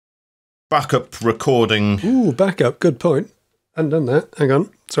backup recording. Ooh, backup. Good point. I hadn't done that. Hang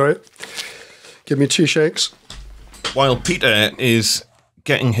on. Sorry. Give me 2 shakes. While Peter is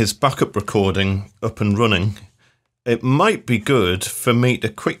getting his backup recording up and running, it might be good for me to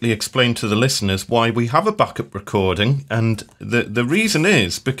quickly explain to the listeners why we have a backup recording. And the reason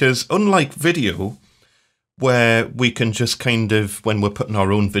is because unlike video, where we can just kind of, when we're putting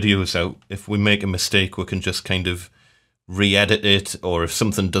our own videos out, if we make a mistake, we can just kind of re-edit it, or if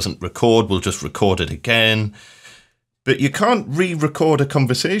something doesn't record, we'll just record it again. But you can't re-record a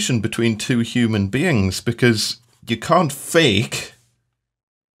conversation between 2 human beings because you can't fake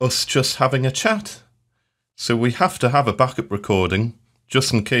us just having a chat. So we have to have a backup recording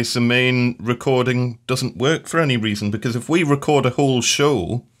just in case the main recording doesn't work for any reason. Because if we record a whole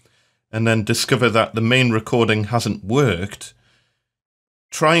show and then discover that the main recording hasn't worked,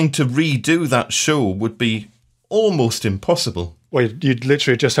 trying to redo that show would be almost impossible. Well, you'd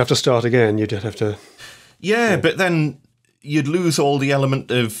literally just have to start again. You'd just have to... Yeah, but then you'd lose all the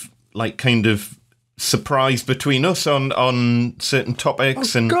element of, like, kind of surprise between us on certain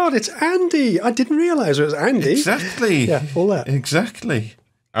topics. Oh, God, it's Andy. I didn't realise it was Andy. Exactly. Yeah, all that. Exactly.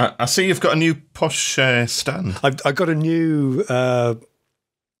 I see you've got a new posh stand. I've got a new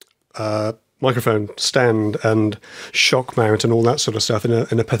microphone stand and shock mount and all that sort of stuff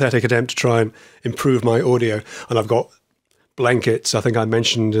in a pathetic attempt to try and improve my audio. And I've got blankets. I think I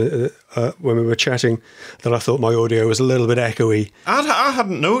mentioned when we were chatting that I thought my audio was a little bit echoey. I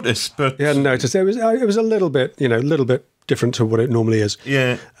hadn't noticed, but you hadn't noticed. It was a little bit, a little bit different to what it normally is.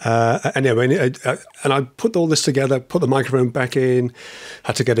 Yeah. Anyway, and I put all this together, put the microphone back in,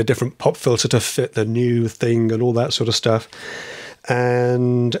 had to get a different pop filter to fit the new thing and all that sort of stuff.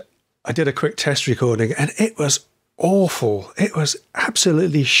 And I did a quick test recording, and it was awful. It was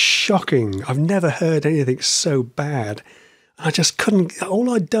absolutely shocking. I've never heard anything so bad. I just couldn't.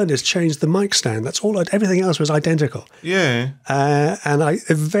 All I'd done is change the mic stand. That's all. Everything else was identical. Yeah. And I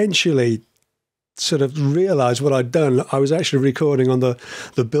eventually sort of realised what I'd done. I was actually recording on the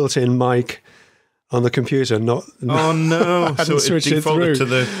built-in mic on the computer. Oh no! So it defaulted to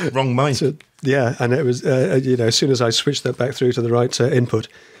the wrong mic. So, yeah, and it was. As soon as I switched that back through to the right input,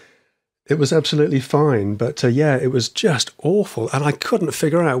 it was absolutely fine. But yeah, it was just awful, and I couldn't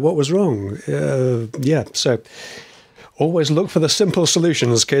figure out what was wrong. So. Always look for the simple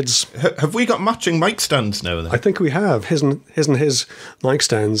solutions, kids. Have we got matching mic stands now, then? I think we have. His and his mic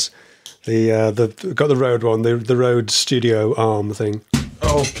stands. Got the Rode one, the Rode Studio arm thing.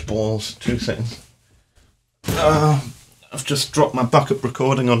 Oh, balls. 2 seconds. I've just dropped my backup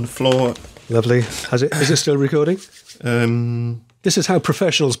recording on the floor. Lovely. Is it still recording? This is how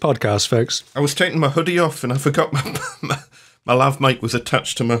professionals podcast, folks. I was taking my hoodie off and I forgot my lav mic was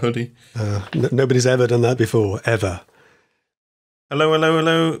attached to my hoodie. Nobody's ever done that before, ever.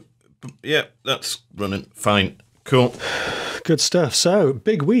 Hello. Yeah, that's running fine. Cool. Good stuff. So,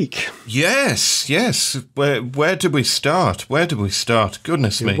 big week. Yes. Where do we start?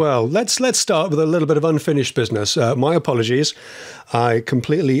 Goodness me. Well, let's start with a little bit of unfinished business. My apologies. I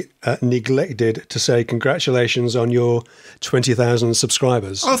completely neglected to say congratulations on your 20,000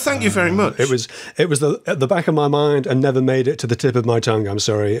 subscribers. Oh, thank you very much. It was at the back of my mind and never made it to the tip of my tongue. I'm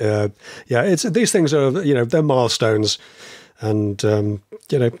sorry. These things are they're milestones. And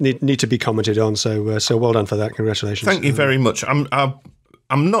need to be commented on. So well done for that. Congratulations. Thank you very much. I'm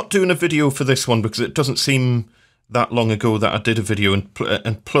not doing a video for this one because it doesn't seem that long ago that I did a video,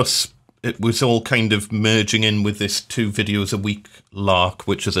 and plus it was all kind of merging in with this 2 videos a week lark,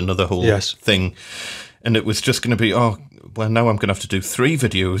 which is another whole thing. And it was just going to be, now I'm going to have to do 3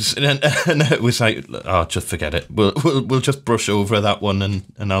 videos. And it was like, just forget it. We'll just brush over that one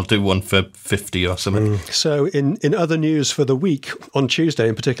and I'll do one for 50 or something. So in other news for the week, on Tuesday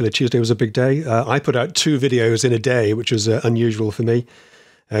in particular, Tuesday was a big day. I put out 2 videos in a day, which was unusual for me.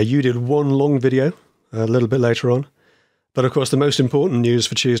 You did 1 long video a little bit later on. But of course, the most important news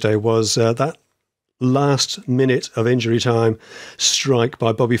for Tuesday was that last minute of injury time strike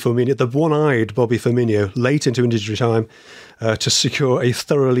by Bobby Firmino, the one-eyed Bobby Firmino, late into injury time to secure a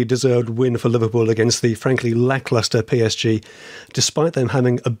thoroughly deserved win for Liverpool against the frankly lacklustre PSG, despite them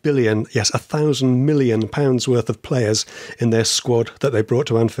having £1,000 million worth of players in their squad that they brought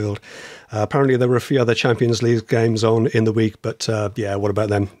to Anfield. Apparently there were a few other Champions League games on in the week, but what about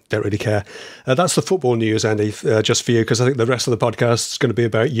them? Don't really care. That's the football news, Andy, just for you, because I think the rest of the podcast is going to be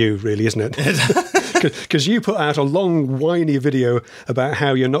about you, really, isn't it? Because you put out a long, whiny video about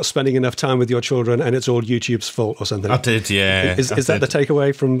how you're not spending enough time with your children and it's all YouTube's fault or something. I did, yeah. Is that the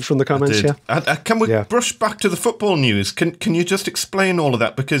takeaway from the comments? Yeah. Can we brush back to the football news? Can you just explain all of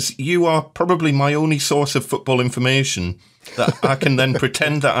that? Because you are probably my only source of football information that I can then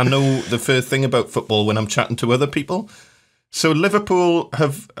pretend that I know the first thing about football when I'm chatting to other people. So Liverpool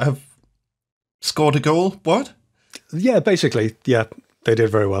have scored a goal. What? Yeah, basically, yeah, they did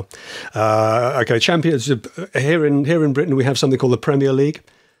very well. Okay, champions here in Britain, we have something called the Premier League,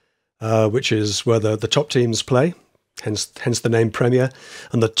 which is where the top teams play, hence the name Premier,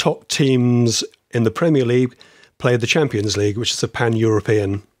 and the top teams in the Premier League play the Champions League, which is a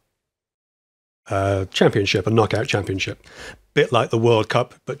pan-European championship, a knockout championship, bit like the World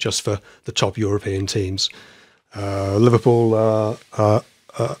Cup, but just for the top European teams. Liverpool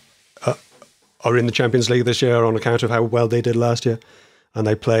are in the Champions League this year on account of how well they did last year, and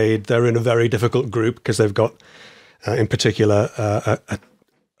they're in a very difficult group because they've got, in particular,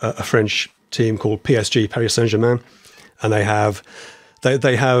 a French team called PSG, Paris Saint-Germain, and they have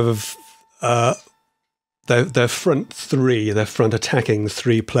their front attacking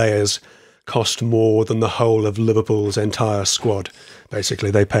three players cost more than the whole of Liverpool's entire squad.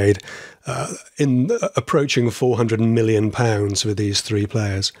 Basically, they paid approaching £400 million for these three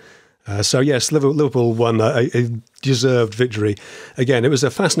players. So yes, Liverpool won a deserved victory. Again, it was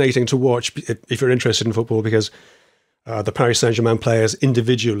fascinating to watch if you're interested in football, because the Paris Saint-Germain players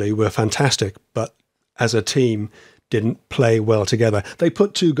individually were fantastic, but as a team didn't play well together. They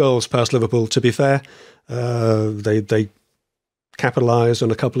put 2 goals past Liverpool, to be fair. They capitalised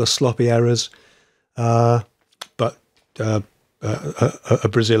on a couple of sloppy errors, but a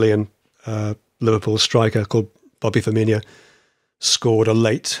Brazilian Liverpool striker called Bobby Firmino scored a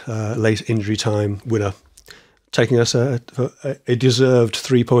late injury time winner, taking us a deserved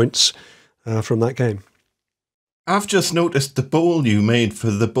 3 points from that game. I've just noticed the bowl you made for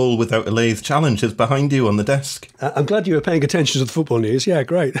the Bull Without a Lathe Challenge is behind you on the desk. I'm glad you were paying attention to the football news. Yeah,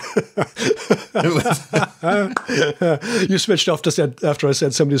 great. You switched off after I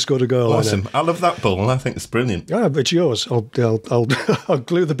said somebody scored a goal. Awesome. I love that bowl. I think it's brilliant. Yeah, it's yours. I'll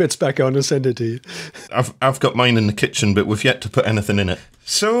glue the bits back on and send it to you. I've got mine in the kitchen, but we've yet to put anything in it.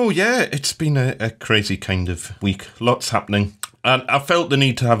 So yeah, it's been a crazy kind of week. Lots happening. And I felt the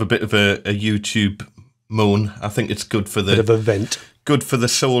need to have a bit of a YouTube moan. I think it's good for the bit of a vent. Good for the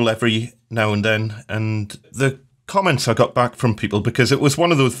soul every now and then. And the comments I got back from people, because it was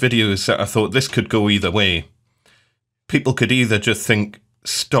one of those videos that I thought this could go either way. People could either just think,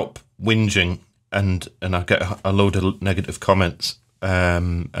 stop whinging, and I get a load of negative comments.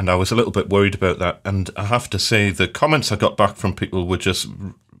 And I was a little bit worried about that. And I have to say, the comments I got back from people were just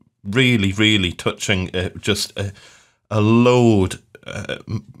really, really touching. Just a load.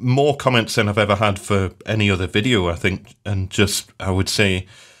 More comments than I've ever had for any other video, I think, and just, I would say,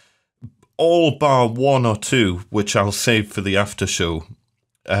 all bar 1 or 2, which I'll save for the after show,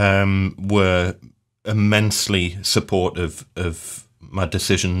 were immensely supportive of my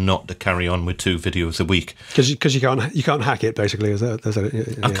decision not to carry on with 2 videos a week. Because you can't hack it, basically. Is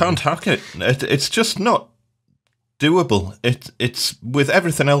that yeah. I can't hack it. It's just not doable. It's with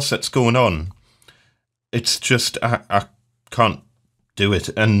everything else that's going on. It's just I can't do it,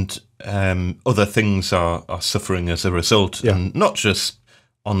 and other things are suffering as a result, and not just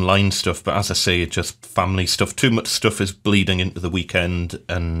online stuff, but as I say, just family stuff. Too much stuff is bleeding into the weekend,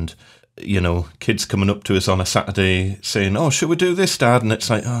 and kids coming up to us on a Saturday saying, "Oh, should we do this, Dad?" And it's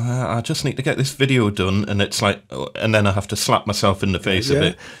like, "Oh, I just need to get this video done," and it's like, and then I have to slap myself in the face of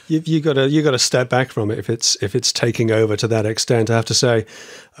it. You got to step back from it if it's taking over to that extent. I have to say,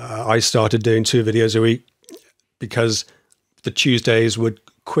 I started doing 2 videos a week because the Tuesdays were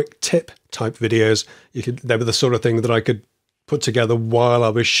quick tip type videos. They were the sort of thing that I could put together while I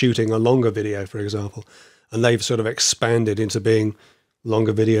was shooting a longer video, for example. And they've sort of expanded into being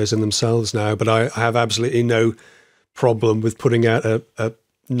longer videos in themselves now. But I have absolutely no problem with putting out a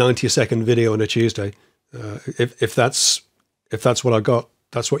 90-second video on a Tuesday. If that's what I got,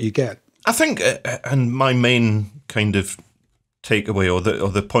 that's what you get. I think, and my main kind of takeaway, or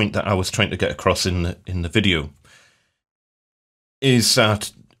the point that I was trying to get across in the video, is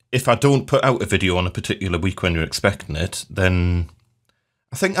that if I don't put out a video on a particular week when you're expecting it, then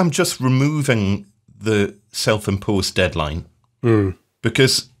I think I'm just removing the self-imposed deadline.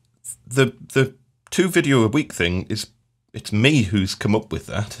 Because the 2 video a week thing it's me who's come up with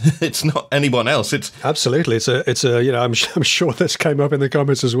that. It's not anyone else. It's absolutely. It's a I'm sure this came up in the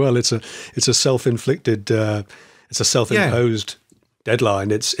comments as well. It's a self-inflicted. It's a self-imposed deadline.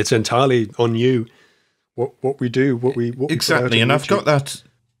 It's entirely on you. What we do, what we exactly, and I've got that,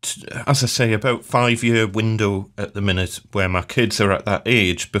 as I say, about 5-year window at the minute where my kids are at that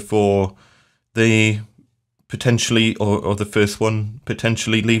age before they potentially, or the first one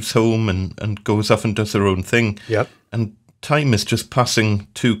potentially leaves home and goes off and does their own thing. Yep. And time is just passing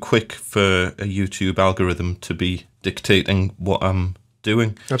too quick for a YouTube algorithm to be dictating what I'm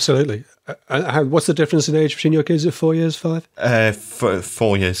doing. Absolutely. What's the difference in age between your kids? Is it 4 years, 5? For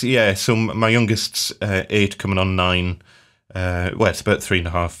 4 years, yeah. So my youngest's 8, coming on 9. Well, it's about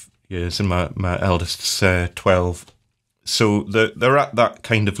 3.5 years, and my eldest's 12. So they're at that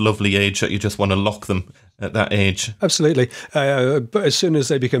kind of lovely age that you just want to lock them at that age. Absolutely. But as soon as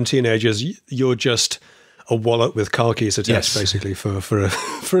they become teenagers, you're just a wallet with car keys attached, basically, for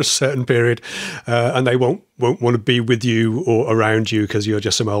a certain period, and they won't want to be with you or around you because you're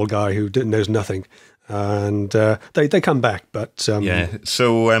just some old guy who knows nothing. And they come back, but yeah.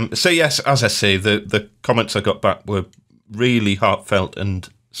 So yes, as I say, the comments I got back were really heartfelt and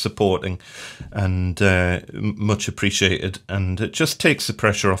supporting, and much appreciated, and it just takes the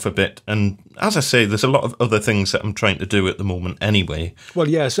pressure off a bit. And as I say, there's a lot of other things that I'm trying to do at the moment anyway. Well,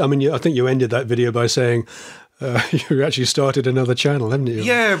 yes, I mean, I think you ended that video by saying you actually started another channel, haven't you?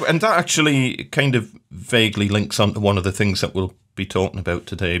 Yeah, and that actually kind of vaguely links onto one of the things that we'll be talking about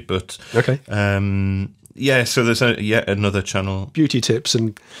today. But okay, yeah, so there's yet another channel. Beauty tips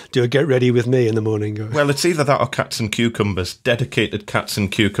and do a get ready with me in the morning. Well, it's either that or cats and cucumbers, dedicated cats and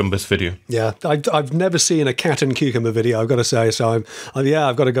cucumbers video. Yeah, I've never seen a cat and cucumber video, I've got to say, so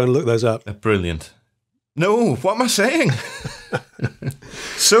I've got to go and look those up. Brilliant. No, what am I saying?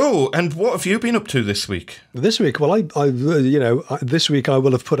 So, and what have you been up to this week? This week, well, this week I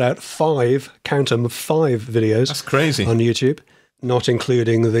will have put out 5, count them, 5 videos. That's crazy. On YouTube. Not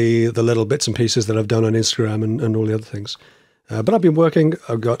including the little bits and pieces that I've done on Instagram and all the other things. But I've been working.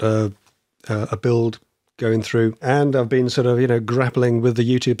 I've got a build going through, and I've been sort of, grappling with the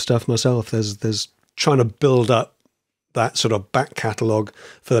YouTube stuff myself. There's trying to build up that sort of back catalogue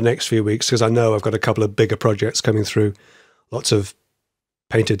for the next few weeks, because I know I've got a couple of bigger projects coming through, lots of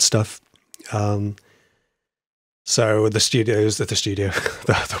painted stuff. So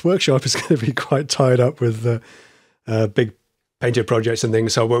the workshop is going to be quite tied up with big painted projects and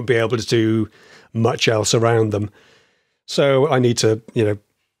things, so I won't be able to do much else around them. So I need to,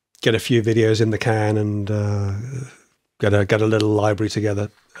 get a few videos in the can and get a little library together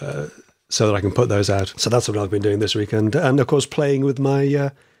so that I can put those out. So that's what I've been doing this weekend, and of course playing with my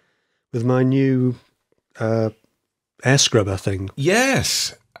new air scrubber thing.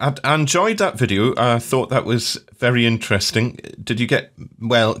 Yes, I enjoyed that video. I thought that was very interesting. Did you get,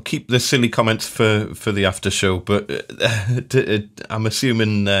 well, keep the silly comments for the after show, but I'm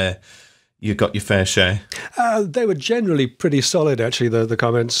assuming you got your fair share. They were generally pretty solid, actually, the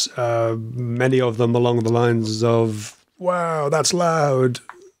comments. Many of them along the lines of, wow, that's loud.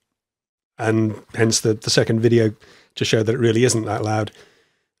 And hence the second video to show that it really isn't that loud.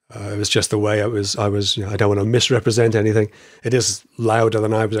 It was just the way I was. I don't want to misrepresent anything. It is louder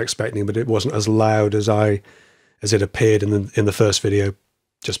than I was expecting, but it wasn't as loud as it appeared in the first video,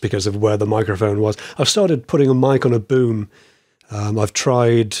 just because of where the microphone was. I've started putting a mic on a boom. I've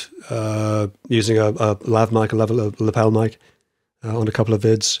tried using a lav mic, a lapel mic, on a couple of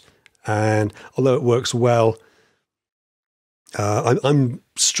vids, and although it works well, I'm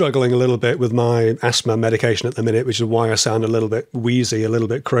struggling a little bit with my asthma medication at the minute, which is why I sound a little bit wheezy, a little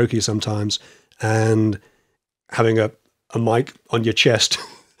bit croaky sometimes. And having a mic on your chest,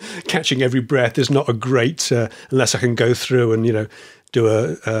 catching every breath is not a great, unless I can go through and, do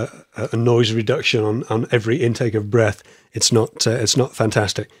a noise reduction on every intake of breath. It's not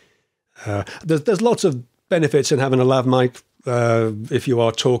fantastic. There's lots of benefits in having a lav mic. If you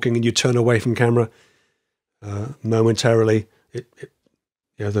are talking and you turn away from camera momentarily,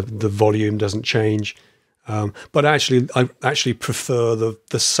 the volume doesn't change. But actually, I actually prefer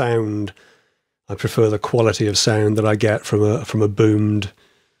the sound. I prefer the quality of sound that I get from a boomed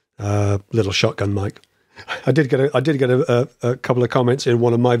little shotgun mic. I did get a couple of comments in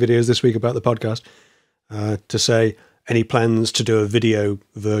one of my videos this week about the podcast to say, any plans to do a video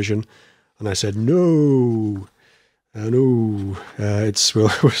version? And I said no. We're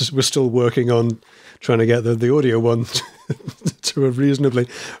still working on trying to get the audio one to a reasonably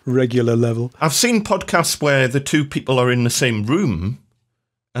regular level. I've seen podcasts where the two people are in the same room,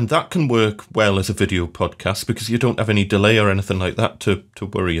 and that can work well as a video podcast because you don't have any delay or anything like that to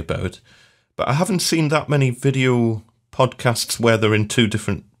worry about. But I haven't seen that many video podcasts where they're in two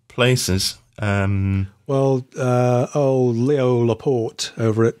different places. Well, Leo Laporte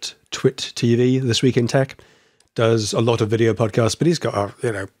over at Twit TV, This Week in Tech, does a lot of video podcasts, but he's got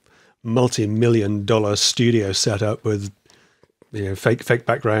a multi-million-dollar studio set up with fake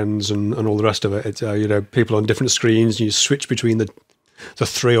backgrounds and all the rest of it. It's people on different screens. You switch between the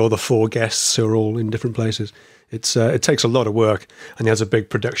 3 or the 4 guests who are all in different places. It takes a lot of work, and he has a big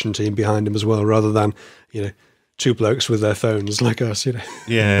production team behind him as well, rather than 2 blokes with their phones like us.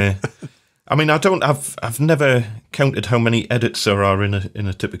 Yeah. I mean, I've never counted how many edits there are in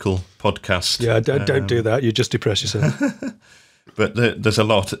a typical podcast. Yeah, don't do that. You just depress yourself. But there's a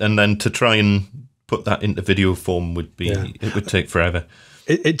lot, and then to try and put that into video form it would take forever.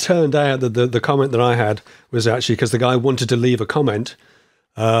 It turned out that the comment that I had was actually because the guy wanted to leave a comment,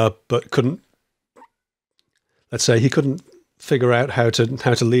 but couldn't. Let's say he couldn't figure out how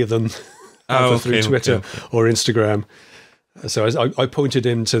to leave them through Twitter or Instagram. So I pointed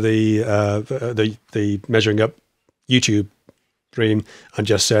him to the Measuring Up YouTube stream and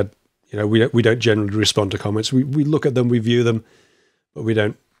just said, we don't generally respond to comments. We look at them, we view them, but we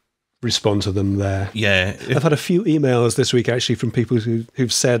don't respond to them there. Yeah. I've had a few emails this week actually from people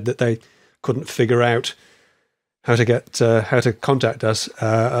who've said that they couldn't figure out how to contact us.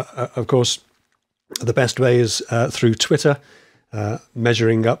 Of course, the best way is through Twitter,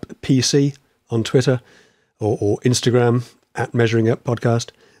 Measuring Up PC on Twitter, or Instagram at Measuring Up Podcast,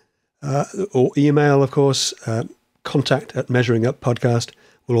 or email, of course, contact@measuringuppodcast.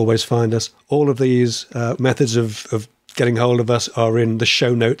 Will always find us. All of these methods of getting hold of us are in the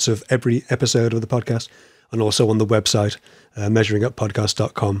show notes of every episode of the podcast, and also on the website,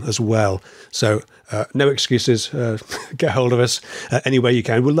 measuringuppodcast.com as well. So no excuses. Get hold of us any way you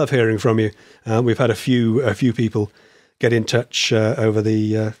can. We'll love hearing from you. We've had a few people get in touch over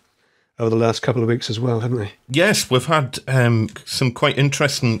the last couple of weeks as well, haven't we? Yes, we've had some quite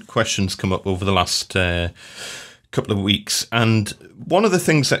interesting questions come up over the last couple of weeks, and one of the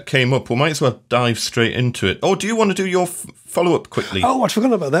things that came up, we might as well dive straight into it. Oh, do you want to do your follow-up quickly? Oh, I'd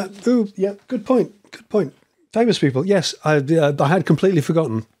forgotten about that. Oh, yeah, good point. Famous people, yes, I had completely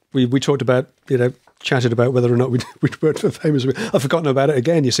forgotten. We talked about, chatted about whether or not we'd worked for famous people. I've forgotten about it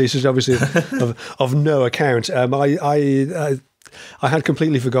again, you see, so it's obviously of no account. I had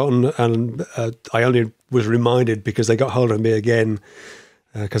completely forgotten, and I only was reminded because they got hold of me again,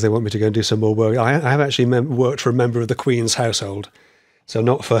 because they want me to go and do some more work. I have actually worked for a member of the Queen's household, so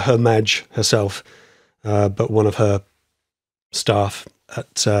not for Her Madge herself, but one of her staff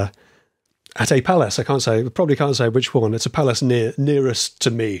at a palace. Probably can't say which one. It's a palace nearest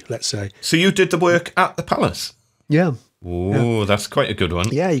to me, let's say. So you did the work at the palace? Yeah. Oh, yeah. That's quite a good one.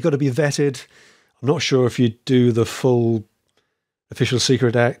 Yeah, you've got to be vetted. I'm not sure if you do the full Official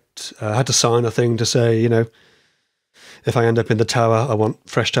Secret Act. I had to sign a thing to say, if I end up in the tower, I want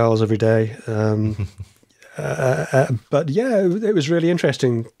fresh towels every day. But yeah, it was really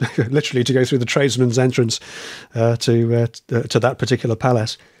interesting, literally, to go through the tradesman's entrance to that particular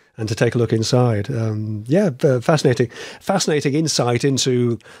palace and to take a look inside. Fascinating insight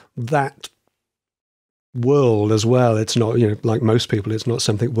into that world as well. It's not, like most people, it's not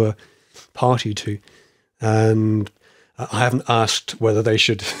something we're party to, and I haven't asked whether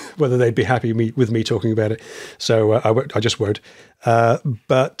they'd be happy with me talking about it, so I just won't.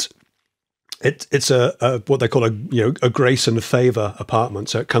 But it's a what they call a grace and favour apartment,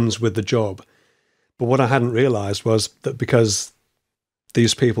 so it comes with the job. But what I hadn't realised was that because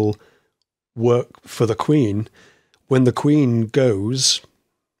these people work for the Queen, when the Queen goes,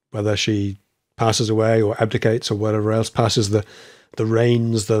 whether she passes away or abdicates or whatever else, passes the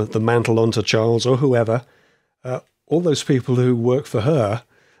reins, the mantle onto Charles or whoever, all those people who work for her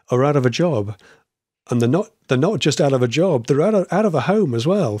are out of a job, and they're not just out of a job; they're out of a home as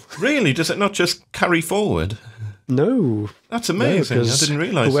well. Really? Does it not just carry forward? No, that's amazing. I didn't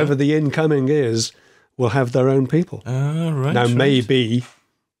realise. Whoever the incoming is will have their own people. Right. Now, maybe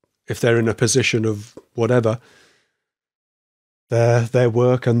if they're in a position of whatever, their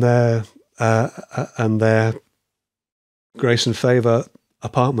work and their grace and favour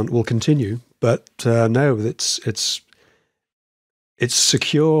apartment will continue. But no, it's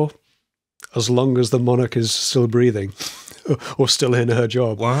secure as long as the monarch is still breathing or still in her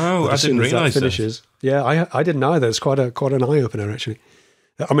job. Wow, I didn't realise that. Finishes. Yeah, I didn't either. It's quite an eye opener actually.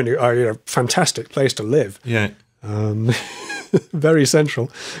 I mean, a fantastic place to live. Yeah. Very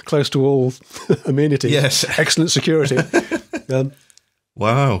central, close to all amenities. Yes. Excellent security.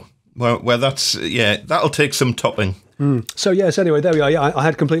 Wow. Well, that'll take some topping. So yes, anyway, there we are. Yeah, I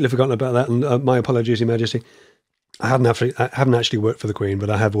had completely forgotten about that, and my apologies, Your Majesty. I haven't actually worked for the Queen,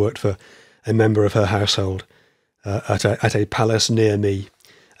 but I have worked for a member of her household at a palace near me,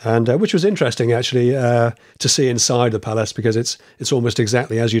 and which was interesting actually to see inside the palace, because it's almost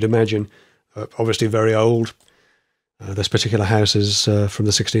exactly as you'd imagine. Obviously, very old. This particular house is from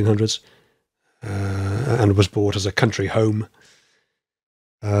the 1600s and was bought as a country home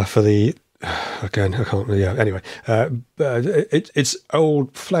for the. Again, I can't. Yeah. Anyway, it's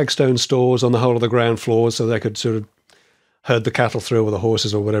old flagstone stores on the whole of the ground floor, so they could sort of herd the cattle through, or the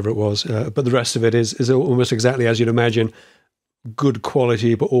horses, or whatever it was. But the rest of it is almost exactly as you'd imagine. good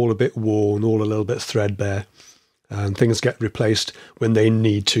quality, but all a bit worn, all a little bit threadbare. And things get replaced when they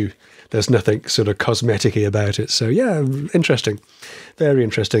need to. There's nothing sort of cosmetic-y about it. So yeah, interesting. Very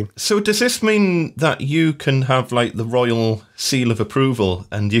interesting. So does this mean that you can have like the royal seal of approval,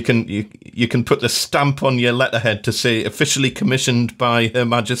 and you can put the stamp on your letterhead to say officially commissioned by Her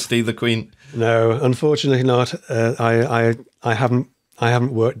Majesty the Queen? No, unfortunately not. I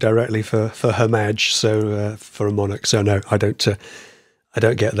haven't worked directly for Her Maj, so for a monarch. So no, I don't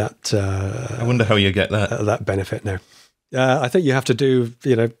get that. I wonder how you get that. That benefit. No, I think you have to do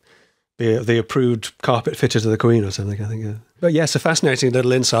the approved carpet fitter to the Queen or something, I think. But yes, a fascinating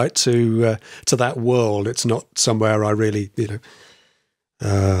little insight to that world. It's not somewhere I really,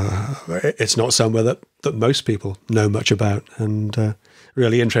 it's not somewhere that most people know much about, and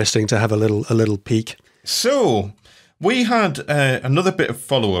really interesting to have a little peek. So we had another bit of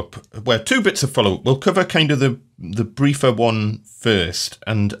follow-up, two bits of follow-up. We'll cover kind of the briefer one first,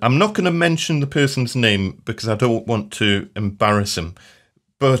 and I'm not going to mention the person's name because I don't want to embarrass him.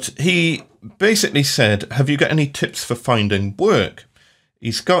 But he basically said, have you got any tips for finding work?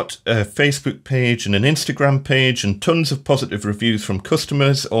 He's got a Facebook page and an Instagram page and tons of positive reviews from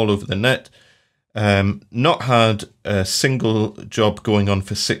customers all over the net. Not had a single job going on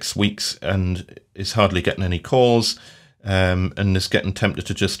for 6 weeks and is hardly getting any calls, and is getting tempted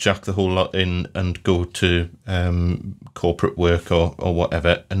to just jack the whole lot in and go to corporate work or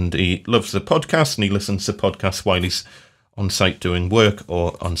whatever. And he loves the podcast, and he listens to podcasts while he's on site doing work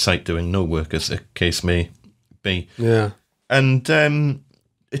or on site doing no work, as the case may be. Yeah. And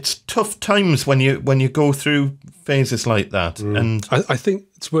it's tough times when you go through phases like that. And I think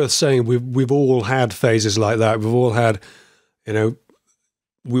it's worth saying we've all had phases like that. We've all had,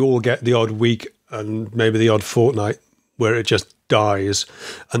 we all get the odd week and maybe the odd fortnight where it just dies,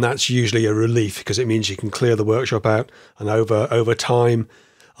 and that's usually a relief because it means you can clear the workshop out. And over time,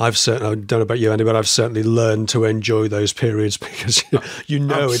 I don't know about you, Andy, but I've certainly learned to enjoy those periods because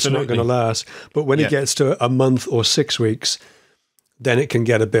it's not going to last. But when it gets to a month or 6 weeks, then it can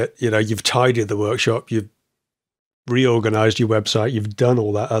get a bit, you've tidied the workshop, you've reorganized your website, you've done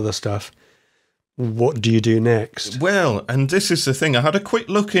all that other stuff. What do you do next? Well, and this is the thing. I had a quick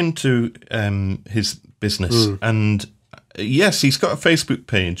look into his business, and yes, he's got a Facebook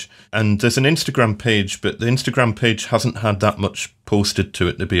page and there's an Instagram page, but the Instagram page hasn't had that much posted to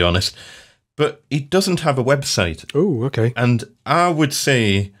it, to be honest. But he doesn't have a website. Oh, okay. And I would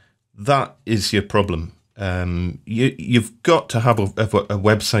say that is your problem. You've got to have a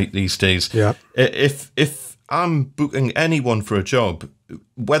website these days. Yeah. If I'm booking anyone for a job,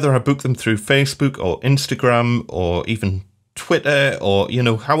 whether I book them through Facebook or Instagram or even Twitter or,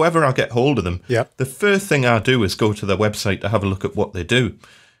 however I get hold of them, the first thing I do is go to their website to have a look at what they do.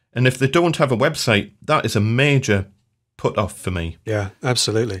 And if they don't have a website, that is a major put off for me. Yeah,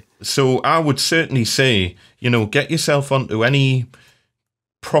 absolutely. So I would certainly say, get yourself onto any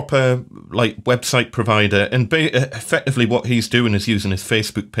proper website provider, and effectively what he's doing is using his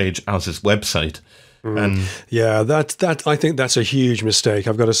Facebook page as his website. And yeah, that I think that's a huge mistake,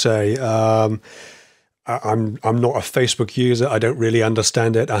 I've got to say. I'm not a Facebook user. I don't really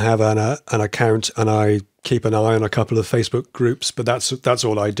understand it. I have an account and I keep an eye on a couple of Facebook groups, but that's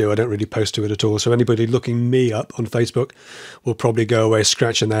all I do. I don't really post to it at all. So anybody looking me up on Facebook will probably go away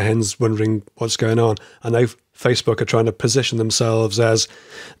scratching their heads wondering what's going on. I know Facebook are trying to position themselves as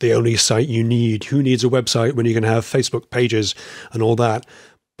the only site you need. Who needs a website when you can have Facebook pages and all that?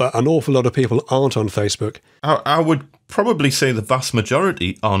 But an awful lot of people aren't on Facebook. I would probably say the vast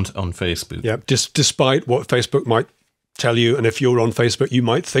majority aren't on Facebook. Yeah, despite what Facebook might tell you. And if you're on Facebook, you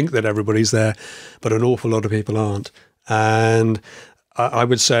might think that everybody's there, but an awful lot of people aren't. And I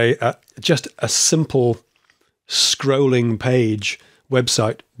would say just a simple scrolling page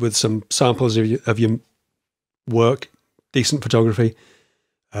website with some samples of your work, decent photography,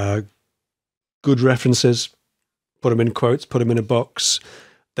 good references, put them in quotes, put them in a box.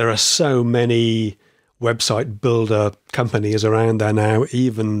 There are so many website builder companies around there now,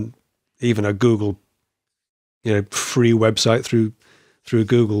 even a Google, free website through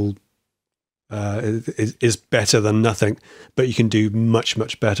Google is better than nothing, but you can do much,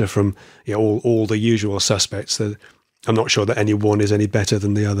 much better from all the usual suspects. I'm not sure that any one is any better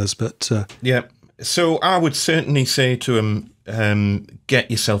than the others, but yeah. So I would certainly say to him, get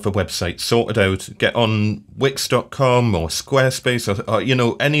yourself a website, sort it out, get on Wix.com or Squarespace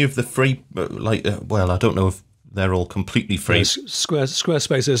or any of the free, I don't know if they're all completely free. No,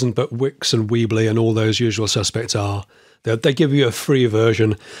 Squarespace isn't, but Wix and Weebly and all those usual suspects are. They give you a free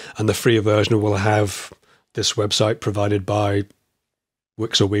version, and the free version will have this website provided by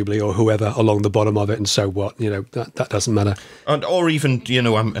Wix or Weebly or whoever along the bottom of it, and so what? That doesn't matter. Or even,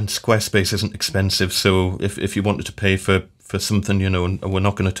 and Squarespace isn't expensive, so if you wanted to pay for something, and we're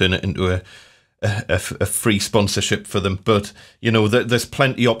not going to turn it into a free sponsorship for them, but there's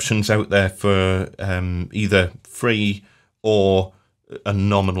plenty options out there for either free or a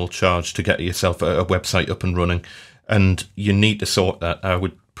nominal charge to get yourself a website up and running, and you need to sort that. I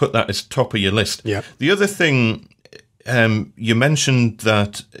would put that as top of your list. Yeah. The other thing, you mentioned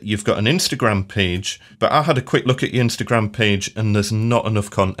that you've got an Instagram page, but I had a quick look at your Instagram page and there's not enough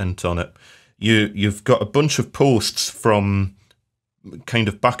content on it. You've got a bunch of posts from kind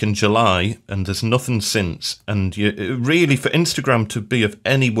of back in July and there's nothing since. And you really, for Instagram to be of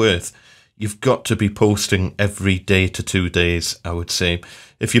any worth, you've got to be posting every day to 2 days, I would say.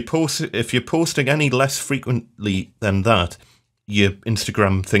 If you're posting any less frequently than that, your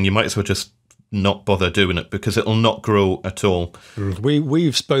Instagram thing, you might as well just not bother doing it because it'll not grow at all.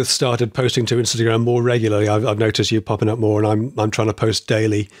 We've both started posting to Instagram more regularly. I've noticed you popping up more, and I'm trying to post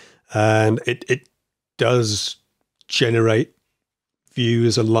daily, and it does generate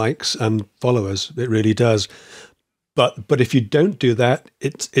views and likes and followers. It really does. But if you don't do that,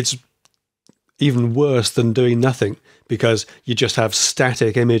 it's even worse than doing nothing, because you just have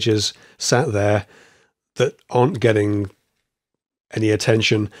static images sat there that aren't getting any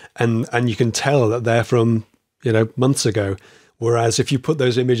attention, and you can tell that they're from months ago. Whereas if you put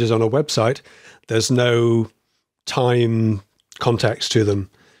those images on a website, there's no time context to them.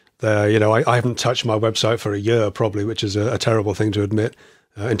 I haven't touched my website for a year probably, which is a terrible thing to admit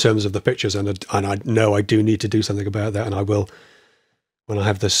in terms of the pictures, and I know I do need to do something about that, and I will when I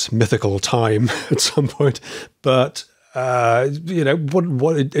have this mythical time at some point. But what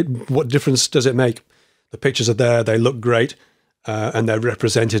difference does it make? The pictures are there, they look great. And they're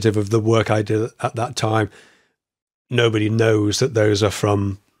representative of the work I did at that time. Nobody knows that those are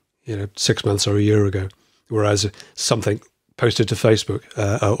from 6 months or a year ago. Whereas something posted to Facebook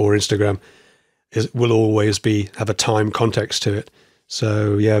or Instagram will always have a time context to it.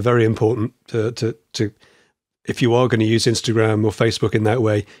 So yeah, very important to if you are going to use Instagram or Facebook in that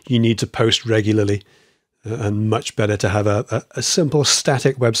way, you need to post regularly, and much better to have a simple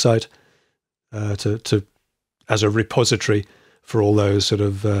static website to as a repository for all those sort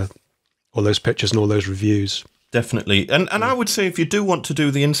of all those pictures and all those reviews. Definitely. And I would say if you do want to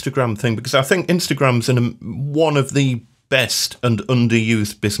do the Instagram thing, because I think Instagram's one of the best and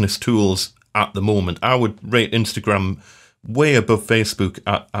underused business tools at the moment. I would rate Instagram way above Facebook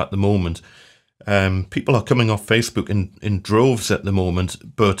at the moment. People are coming off Facebook in droves at the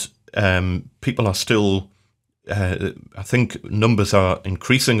moment, but people are still, I think numbers are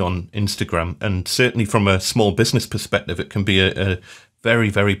increasing on Instagram, and certainly from a small business perspective, it can be a very,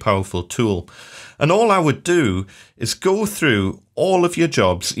 very powerful tool. And all I would do is go through all of your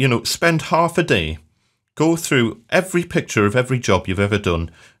jobs, spend half a day, go through every picture of every job you've ever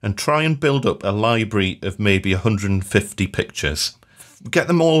done and try and build up a library of maybe 150 pictures. Get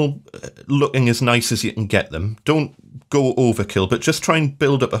them all looking as nice as you can get them. Don't go overkill, but just try and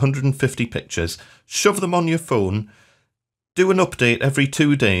build up 150 pictures, shove them on your phone, do an update every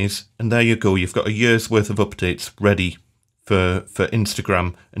 2 days, and there you go. You've got a year's worth of updates ready for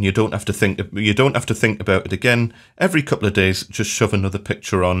Instagram, and you don't have to think about it again. Every couple of days, just shove another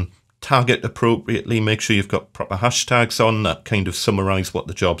picture on, tag it appropriately, make sure you've got proper hashtags on that kind of summarize what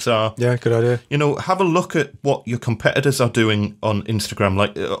the jobs are. Yeah, good idea. Have a look at what your competitors are doing on Instagram,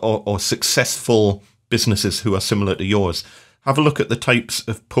 like or successful businesses who are similar to yours. Have a look at the types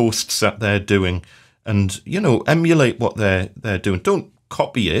of posts that they're doing, and emulate what they're doing. Don't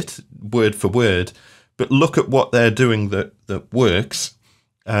copy it word for word, but look at what they're doing that works.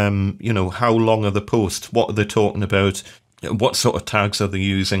 How long are the posts? What are they talking about? What sort of tags are they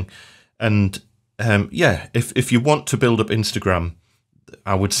using? And if you want to build up Instagram,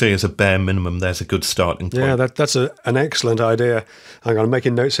 I would say as a bare minimum, there's a good starting point. Yeah, that's an excellent idea. Hang on, I'm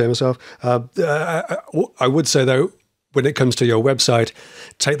making notes here myself. I would say, though, when it comes to your website,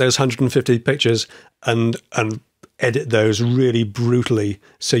 take those 150 pictures and edit those really brutally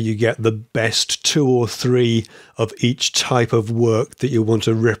so you get the best 2 or 3 of each type of work that you want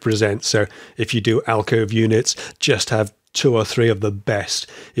to represent. So if you do alcove units, just have 2 or 3 of the best.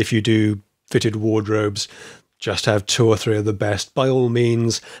 If you do fitted wardrobes, just have 2 or 3 of the best. By all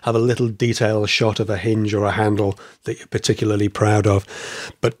means, have a little detail shot of a hinge or a handle that you're particularly proud of,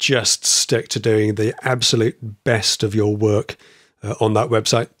 but just stick to doing the absolute best of your work on that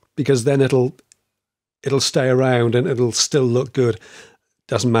website, because then it'll stay around and it'll still look good.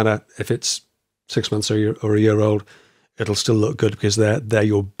 Doesn't matter if it's 6 months or a year old. it'll still look good because they're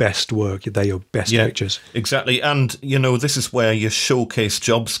your best work, they're your best pictures. Exactly. And, you know, this is where your showcase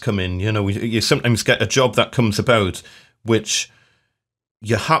jobs come in. You know, you sometimes get a job that comes about which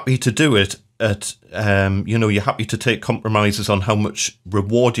you're happy to do it at, you know, you're happy to take compromises on how much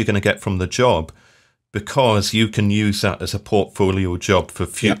reward you're going to get from the job, because you can use that as a portfolio job for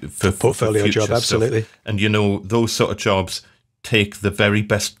portfolio future job, stuff. absolutely. And, you know, those sort of jobs take the very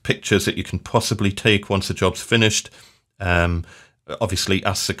best pictures that you can possibly take once the job's finished. Obviously,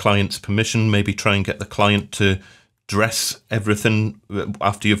 ask the client's permission, maybe try and get the client to dress everything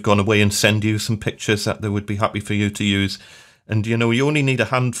after you've gone away and send you some pictures that they would be happy for you to use. And, you know, you only need a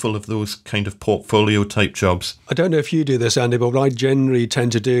handful of those kind of portfolio type jobs. I don't know if you do this, Andy, but what I generally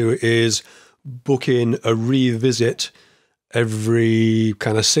tend to do is book in a revisit every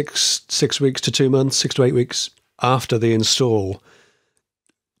kind of 6 weeks to 2 months, 6 to 8 weeks after the install,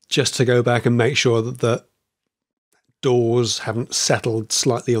 just to go back and make sure that the doors haven't settled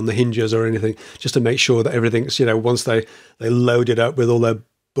slightly on the hinges or anything, just to make sure that everything's, you know, once they load it up with all their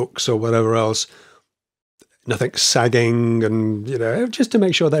books or whatever else, nothing's sagging, and, you know, just to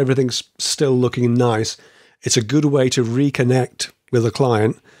make sure that everything's still looking nice. It's a good way to reconnect with a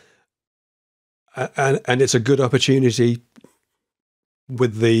client, and it's a good opportunity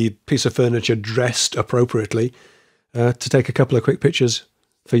with the piece of furniture dressed appropriately to take a couple of quick pictures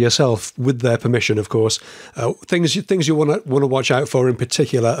for yourself, with their permission, of course. Things you want to watch out for in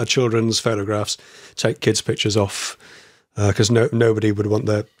particular are children's photographs. Take kids' pictures off, because nobody would want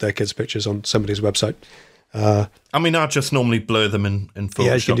their kids' pictures on somebody's website. I mean, I just normally blur them in Photoshop,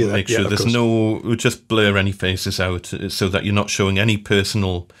 yeah, you can do that. Make sure there's just blur any faces out so that you're not showing any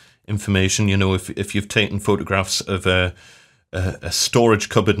personal information. You know, if you've taken photographs of a storage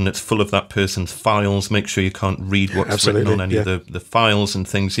cupboard and it's full of that person's files, make sure you can't read what's written on any of the files and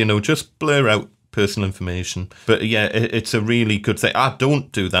things. You know, just blur out personal information. But yeah, it's a really good thing. I don't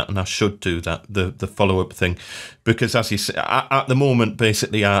do that, and I should do that, the follow-up thing, because as you say, at the moment,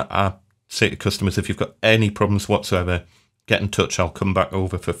 basically, I say to customers, if you've got any problems whatsoever, get in touch. I'll come back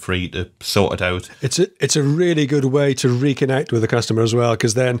over for free to sort it out. It's a really good way to reconnect with the customer as well,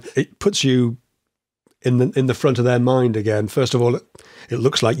 because then it puts you in the front of their mind again. First of all, it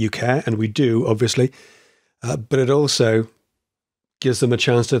looks like you care, and we do, obviously, but it also gives them a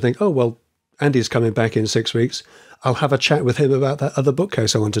chance to think, oh, well, Andy's coming back in 6 weeks. I'll have a chat with him about that other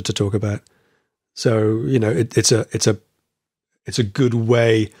bookcase I wanted to talk about. So, you know, it's a good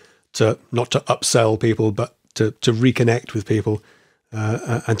way to not to upsell people, but to reconnect with people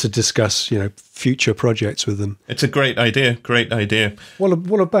and to discuss, you know, future projects with them. It's a great idea. Great idea. What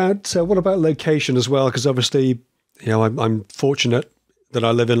about location as well? Because obviously, you know, I'm fortunate that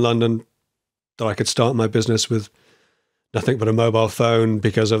I live in London, that I could start my business with nothing but a mobile phone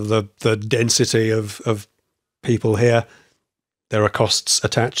because of the density of people here. There are costs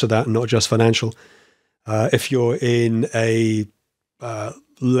attached to that, not just financial. If you're in a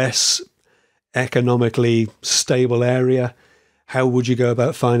less economically stable area, how would you go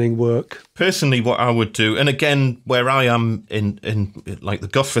about finding work? Personally, what I would do, and again, where I am in like the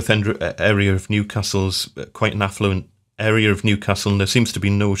Gosforth area of Newcastle's quite an affluent area of Newcastle, and there seems to be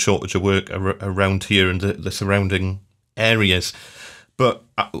no shortage of work around here and the surrounding areas. But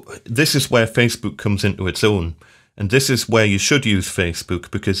this is where Facebook comes into its own. And this is where you should use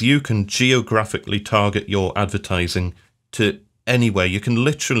Facebook, because you can geographically target your advertising to anywhere. You can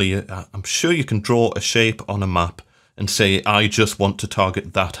literally, I'm sure you can draw a shape on a map and say, I just want to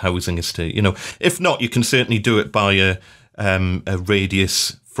target that housing estate. You know, if not, you can certainly do it by a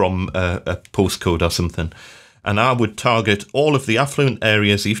radius from a postcode or something. And I would target all of the affluent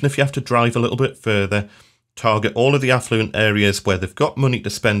areas, even if you have to drive a little bit further. Target all of the affluent areas where they've got money to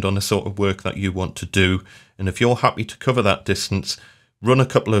spend on the sort of work that you want to do. And if you're happy to cover that distance, run a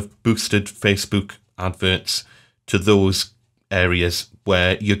couple of boosted Facebook adverts to those areas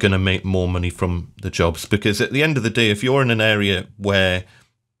where you're going to make more money from the jobs. Because at the end of the day, if you're in an area where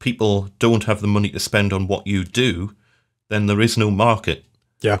people don't have the money to spend on what you do, then there is no market.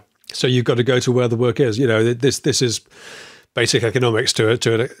 Yeah. So you've got to go to where the work is. You know, this is basic economics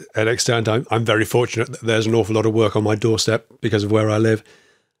to an extent. I'm very fortunate that there's an awful lot of work on my doorstep because of where I live.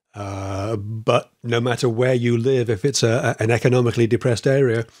 But no matter where you live, if it's an economically depressed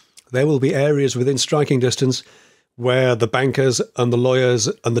area, there will be areas within striking distance where the bankers and the lawyers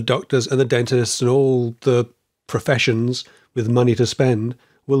and the doctors and the dentists and all the professions with money to spend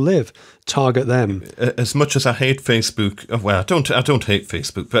will live. Target them. As much as I hate Facebook, well, I don't hate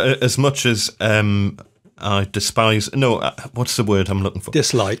Facebook, but as much as I despise. No, what's the word I'm looking for?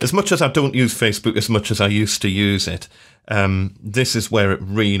 Dislike. As much as I don't use Facebook as much as I used to use it, this is where it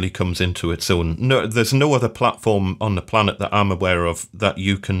really comes into its own. No, there's no other platform on the planet that I'm aware of that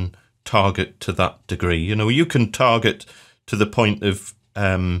you can target to that degree. You know, you can target to the point of,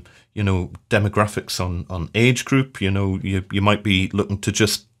 you know, demographics on age group. You know, you might be looking to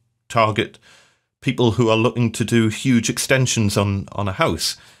just target people who are looking to do huge extensions on a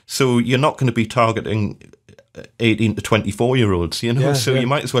house. So you're not going to be targeting 18 to 24-year-olds, you know, you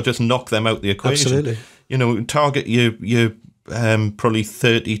might as well just knock them out the equation. Absolutely. You know, target your probably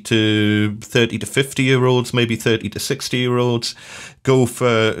 30 to 50-year-olds, maybe 30 to 60-year-olds. Go for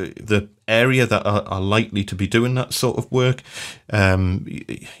the area that are likely to be doing that sort of work.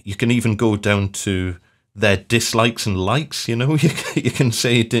 You can even go down to their dislikes and likes, you know. You can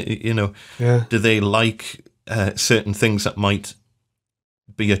say, you know, do they like certain things that might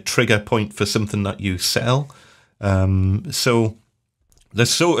be a trigger point for something that you sell? So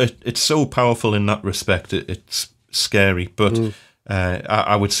it's so powerful in that respect. It's scary, but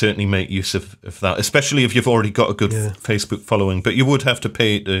I would certainly make use of that, especially if you've already got a good Facebook following. But you would have to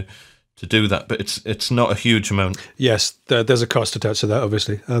pay to do that, but it's not a huge amount. Yes, there's a cost attached to that,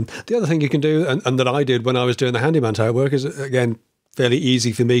 obviously. The other thing you can do, and that I did when I was doing the handyman type work, is, again, fairly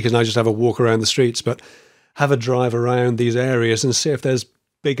easy for me because I just have a walk around the streets, but have a drive around these areas and see if there's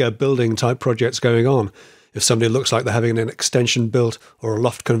bigger building type projects going on. If somebody looks like they're having an extension built or a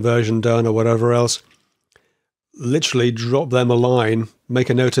loft conversion done or whatever else, literally drop them a line, make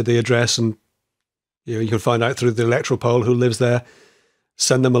a note of the address, and you can find out through the electoral poll who lives there.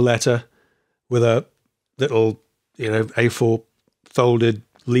 Send them a letter with a little, A4 folded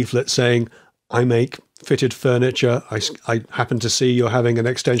leaflet saying, I make fitted furniture. I happen to see you're having an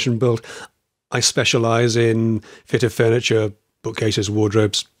extension built. I specialize in fitted furniture, bookcases,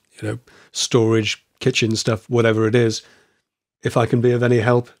 wardrobes, storage, kitchen stuff, whatever it is. If I can be of any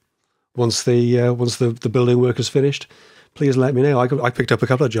help once the building work is finished, please let me know. I picked up a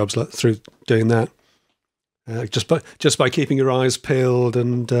couple of jobs through doing that. Just by keeping your eyes peeled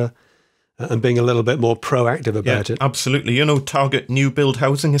and being a little bit more proactive about it. Absolutely. Target new build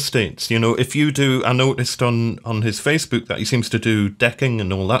housing estates. If you do, I noticed on his Facebook that he seems to do decking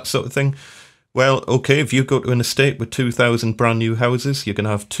and all that sort of thing. Well, okay, if you go to an estate with 2,000 brand new houses, you're going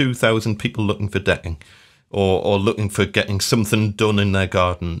to have 2,000 people looking for decking or looking for getting something done in their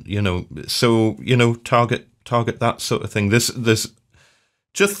garden, So, target that sort of thing. There's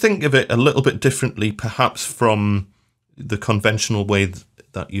just think of it a little bit differently, perhaps from the conventional way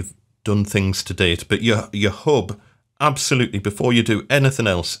that you've done things to date. But your hub, absolutely, before you do anything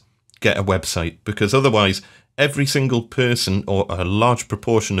else, get a website, because otherwise every single person or a large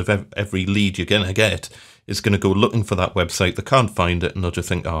proportion of every lead you're going to get is going to go looking for that website. They can't find it and they'll just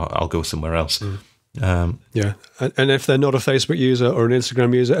think, I'll go somewhere else. And if they're not a Facebook user or an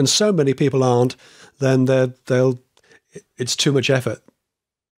Instagram user, and so many people aren't, then it's too much effort.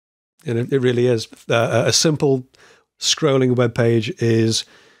 It really is. A simple scrolling web page is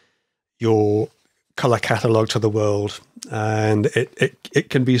your color catalog to the world, and it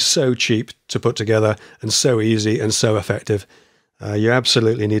can be so cheap to put together and so easy and so effective. You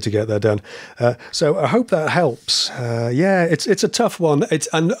absolutely need to get that done. So I hope that helps. It's a tough one.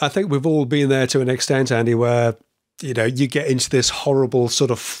 And I think we've all been there to an extent, Andy, where you get into this horrible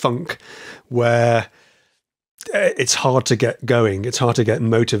sort of funk where it's hard to get going. It's hard to get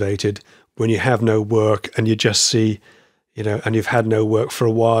motivated when you have no work and you just see, and you've had no work for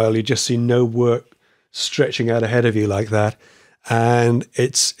a while. You just see no work stretching out ahead of you like that, and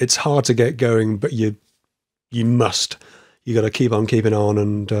it's hard to get going. But you must. You got to keep on keeping on.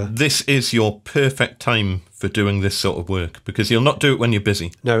 And this is your perfect time for doing this sort of work, because you'll not do it when you're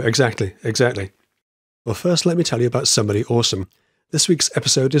busy. No, exactly. Well, first, let me tell you about somebody awesome. This week's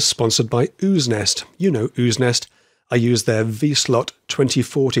episode is sponsored by Ooze Nest. You know Ooze Nest. I used their V-Slot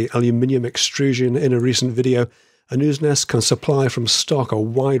 2040 aluminium extrusion in a recent video, and Ooze Nest can supply from stock a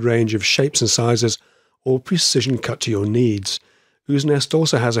wide range of shapes and sizes, all precision cut to your needs. Ooze Nest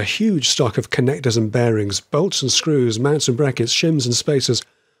also has a huge stock of connectors and bearings, bolts and screws, mounts and brackets, shims and spacers,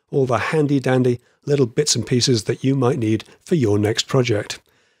 all the handy-dandy little bits and pieces that you might need for your next project.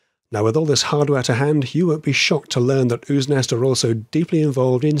 Now, with all this hardware to hand, you won't be shocked to learn that Ooze Nest are also deeply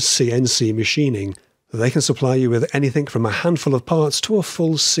involved in CNC machining. They can supply you with anything from a handful of parts to a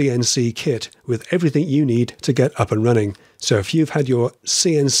full CNC kit, with everything you need to get up and running. So if you've had your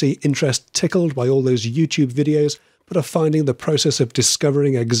CNC interest tickled by all those YouTube videos, but are finding the process of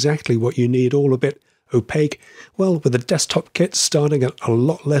discovering exactly what you need all a bit opaque, well, with a desktop kit starting at a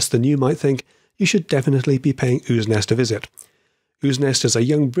lot less than you might think, you should definitely be paying Ooze Nest a visit. Ooze Nest is a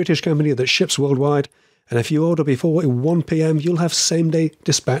young British company that ships worldwide, And if you order before 1 p.m, you'll have same-day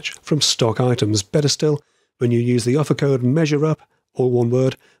dispatch from stock items. Better still, when you use the offer code MEASUREUP, all one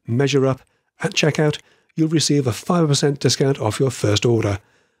word, MEASUREUP, at checkout, you'll receive a 5% discount off your first order.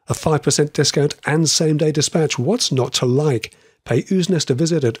 A 5% discount and same-day dispatch. What's not to like? Pay Ooznest a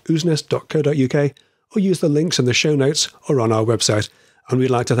visit at ooznest.co.uk or use the links in the show notes or on our website. And we'd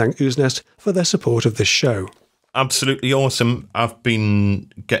like to thank Ooznest for their support of this show. Absolutely awesome. I've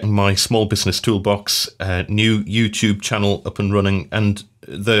been getting my Small Business Toolbox new YouTube channel up and running, and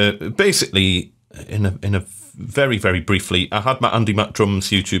basically in a very, very briefly, I had my Andy Mac Drums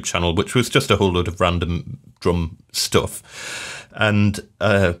YouTube channel, which was just a whole load of random drum stuff. And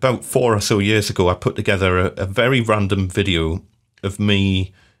about 4 or so years ago, I put together a very random video of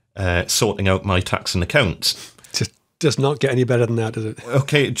me sorting out my tax and accounts. Does not get any better than that, does it?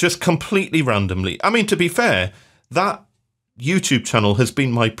 Okay, just completely randomly. I mean, to be fair, that YouTube channel has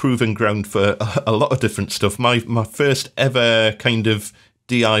been my proving ground for a lot of different stuff. My first ever kind of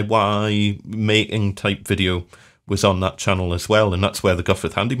DIY making type video was on that channel as well, and that's where the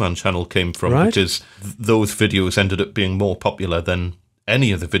Gosforth Handyman channel came from, right. Because those videos ended up being more popular than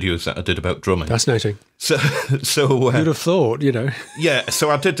any of the videos that I did about drumming. Fascinating. So you'd have thought, you know. Yeah, so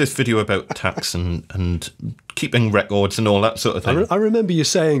I did this video about tax and keeping records and all that sort of thing. I remember you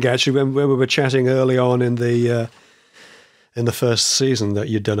saying, actually, when we were chatting early on in the first season, that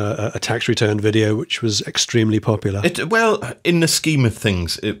you'd done a tax return video, which was extremely popular. Well, in the scheme of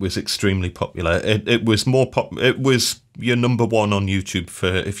things, it was extremely popular. It was more It was your number one on YouTube for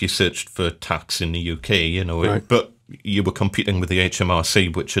if you searched for tax in the UK, you know. Right. But you were competing with the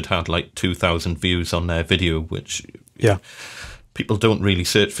HMRC, which had like 2,000 views on their video, which people don't really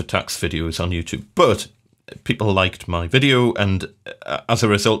search for tax videos on YouTube. But people liked my video, and as a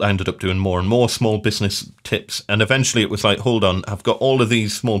result, I ended up doing more and more small business tips. And eventually it was like, hold on, I've got all of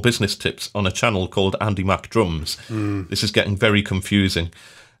these small business tips on a channel called Andy Mac Drums. This is getting very confusing.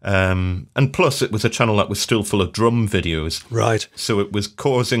 And plus, it was a channel that was still full of drum videos. Right. So it was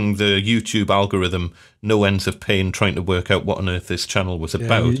causing the YouTube algorithm no ends of pain trying to work out what on earth this channel was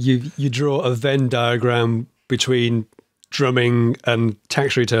about. You draw a Venn diagram between drumming and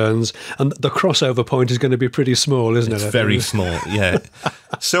tax returns, and the crossover point is going to be pretty small, isn't it? It's very small, yeah.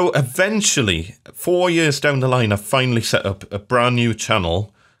 So eventually, 4 years down the line, I finally set up a brand new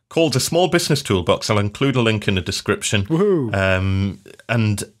channel called the Small Business Toolbox. I'll include a link in the description. Woohoo.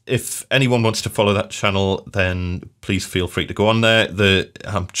 And if anyone wants to follow that channel, then please feel free to go on there.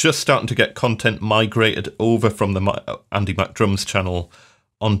 I'm just starting to get content migrated over from the Andy Mac Drums channel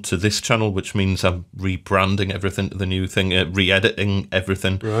onto this channel, which means I'm rebranding everything to the new thing, re-editing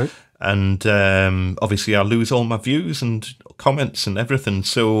everything. Right. And obviously I'll lose all my views and comments and everything.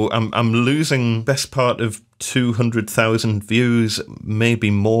 So I'm losing best part of 200,000 views, maybe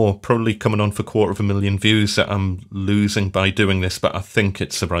more, probably coming on for 250,000 views that I'm losing by doing this. But I think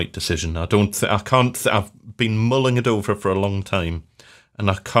it's the right decision. I've been mulling it over for a long time, and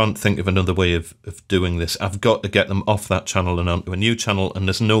I can't think of another way of doing this. I've got to get them off that channel and onto a new channel, and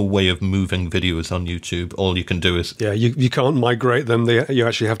there's no way of moving videos on YouTube. All you can do is... Yeah, you can't migrate them. You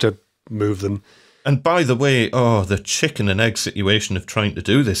actually have to move them. And by the way, the chicken and egg situation of trying to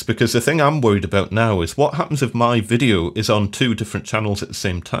do this, because the thing I'm worried about now is what happens if my video is on 2 different channels at the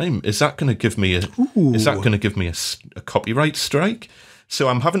same time? Is that going to give me a copyright strike? So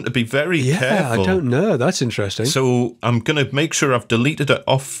I'm having to be very careful. Yeah, I don't know. That's interesting. So I'm going to make sure I've deleted it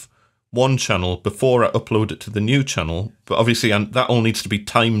off one channel before I upload it to the new channel. But obviously, that all needs to be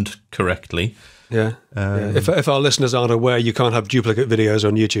timed correctly. Yeah. If our listeners aren't aware, you can't have duplicate videos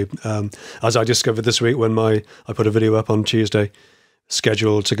on YouTube. As I discovered this week when I put a video up on Tuesday,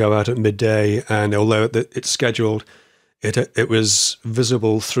 scheduled to go out at midday, and although it's scheduled, it was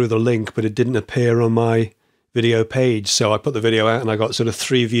visible through the link, but it didn't appear on my video page. So I put the video out and I got sort of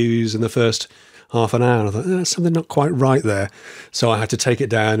 3 views in the first half an hour. And I thought, there's something not quite right there. So I had to take it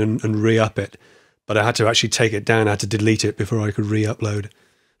down and re-up it. But I had to actually take it down. I had to delete it before I could re-upload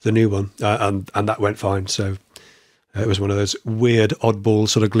the new one. And that went fine. So it was one of those weird, oddball,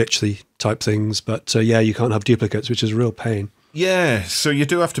 sort of glitchy type things. But yeah, you can't have duplicates, which is a real pain. Yeah, so you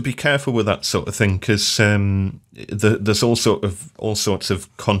do have to be careful with that sort of thing, because there's all sorts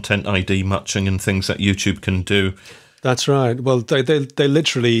of content ID matching and things that YouTube can do. That's right. Well, they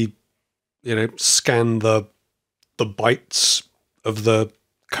literally, scan the bytes of the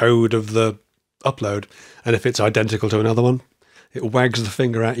code of the upload, and if it's identical to another one, it wags the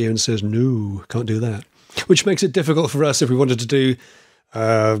finger at you and says, "No, can't do that." Which makes it difficult for us if we wanted to do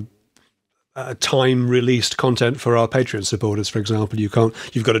time-released content for our Patreon supporters, for example. You've got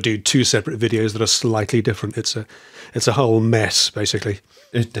to do 2 separate videos that are slightly different. It's a whole mess, basically.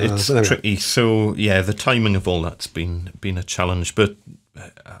 It's tricky. So yeah, the timing of all that's been a challenge, but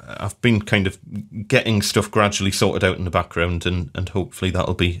I've been kind of getting stuff gradually sorted out in the background, and hopefully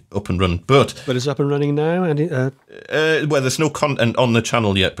that'll be up and running. But it's up and running now, and well, there's no content on the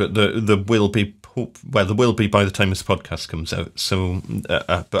channel yet, but there will be. Well, there will be by the time this podcast comes out. So,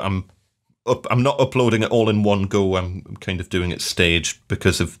 but I'm not uploading it all in one go. I'm kind of doing it staged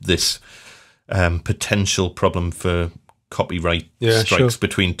because of this potential problem for copyright strikes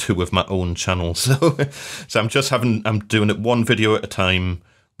between 2 of my own channels. So I'm doing it 1 video at a time,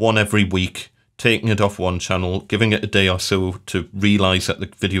 1 every week, taking it off one channel, giving it a day or so to realise that the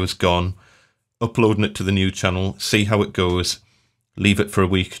video is gone, uploading it to the new channel, see how it goes, leave it for a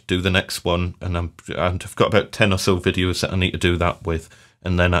week, do the next one, and I've got about 10 or so videos that I need to do that with,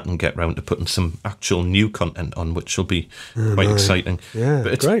 and then I can get round to putting some actual new content on, which will be quite exciting. Yeah,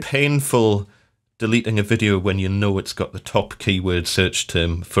 but it's great. Painful deleting a video when you know it's got the top keyword search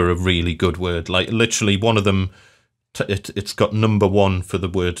term for a really good word. Like literally one of them, it's got #1 for the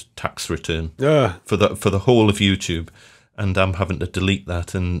word tax return for the whole of YouTube, and I'm having to delete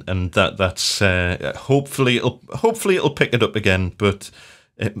that, and that's hopefully it'll pick it up again, but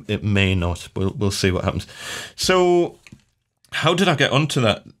it may not. We'll see what happens. So how did I get onto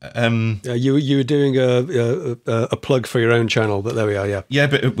that? You were doing a plug for your own channel, but there we are. Yeah,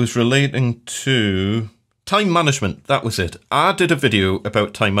 but it was relating to time management. That was it. I did a video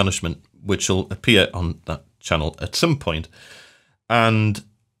about time management, which will appear on that channel at some point, and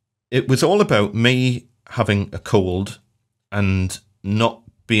it was all about me having a cold and not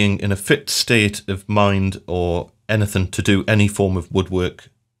being in a fit state of mind or anything to do any form of woodwork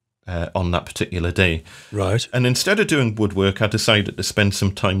on that particular day. Right. And instead of doing woodwork, I decided to spend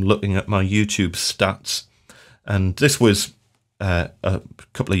some time looking at my YouTube stats. And this was a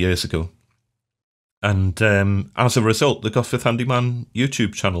couple of years ago. And as a result, the Gosforth Handyman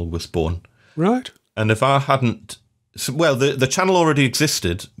YouTube channel was born. Right. And if I hadn't... Well, the channel already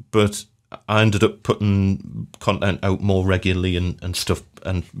existed, but I ended up putting content out more regularly and stuff,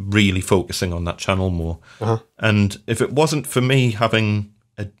 and really focusing on that channel more. And if it wasn't for me having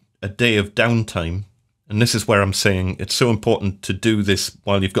a day of downtime, and this is where I'm saying it's so important to do this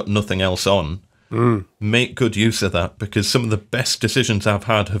while you've got nothing else on, make good use of that, because some of the best decisions I've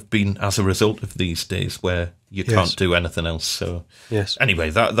had have been as a result of these days where you can't do anything else. So anyway,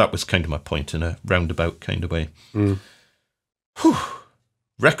 that was kind of my point in a roundabout kind of way. Whew.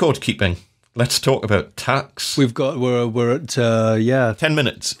 Record keeping. Let's talk about tax. We're at 10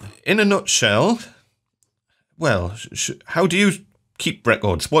 minutes. In a nutshell, well, how do you keep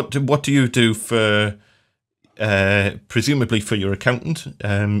records? What do you do for presumably for your accountant?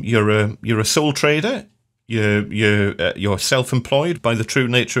 You're a sole trader. You're self-employed by the true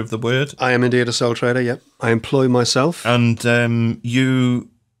nature of the word. I am indeed a sole trader. Yep, I employ myself, and you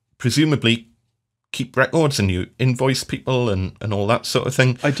presumably keep records and you invoice people and all that sort of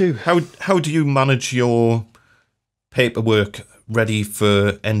thing. I do. How do you manage your paperwork ready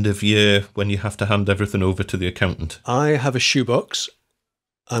for end of year when you have to hand everything over to the accountant? I have a shoebox,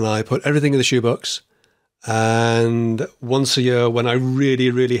 and I put everything in the shoebox. And once a year, when I really,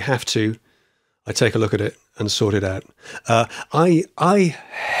 really have to, I take a look at it and sort it out. I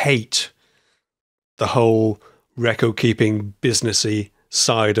hate the whole record keeping businessy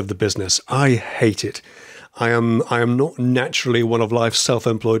side of the business. I hate it. I am not naturally one of life's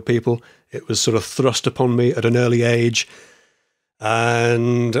self-employed people. It was sort of thrust upon me at an early age,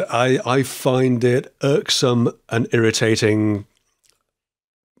 and I find it irksome and irritating.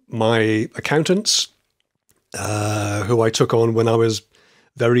 My accountants, who I took on when I was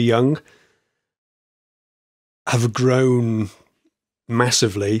very young, have grown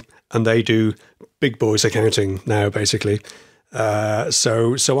massively, and they do big boys accounting now, basically.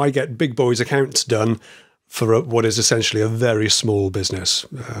 So I get big boys accounts done for what is essentially a very small business.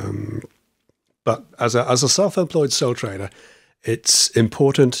 But as a self-employed sole trader, it's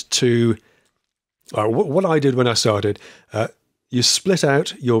important to... what I did when I started, you split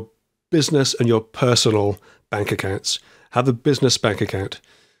out your business and your personal bank accounts. Have a business bank account.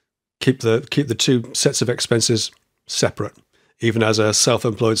 Keep the 2 sets of expenses separate. Even as a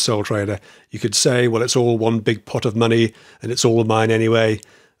self-employed sole trader, you could say, well, it's all one big pot of money and it's all mine anyway,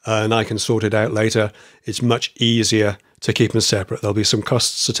 and I can sort it out later. It's much easier to keep them separate. There'll be some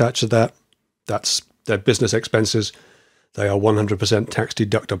costs attached to that. That's their business expenses. They are 100% tax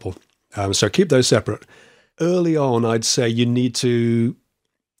deductible. So keep those separate. Early on, I'd say you need to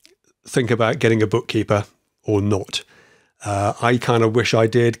think about getting a bookkeeper or not. I kind of wish I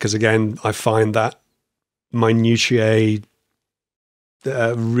did, because again, I find that minutiae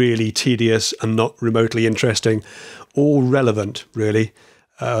really tedious and not remotely interesting or relevant, really.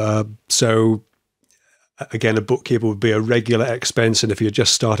 So again, a bookkeeper would be a regular expense, and if you're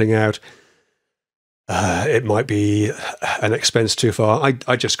just starting out, it might be an expense too far.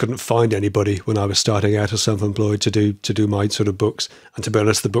 I just couldn't find anybody when I was starting out as self-employed to do my sort of books. And to be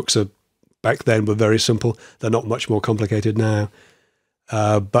honest, the books back then were very simple. They're not much more complicated now.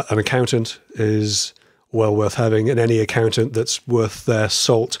 But an accountant is well worth having, and any accountant that's worth their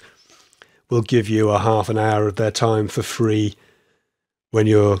salt will give you a half an hour of their time for free when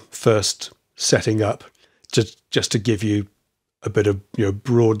you're first setting up, just to give you a bit of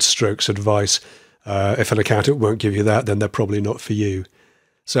broad strokes advice. If an accountant won't give you that, then they're probably not for you.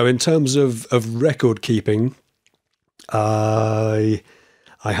 So in terms of record keeping, I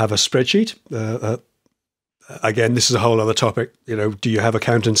have a spreadsheet. Again, this is a whole other topic. Do you have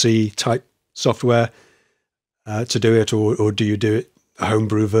accountancy type software to do it, or do you do it a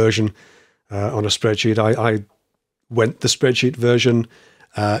homebrew version on a spreadsheet? I went the spreadsheet version.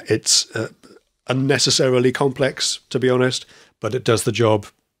 It's unnecessarily complex, to be honest, but it does the job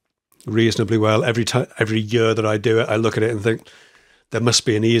reasonably well. Every year that I do it, I look at it and think there must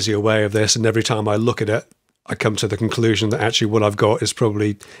be an easier way of this. And every time I look at it, I come to the conclusion that actually what I've got is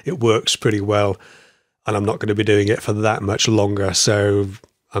it works pretty well, and I'm not going to be doing it for that much longer. So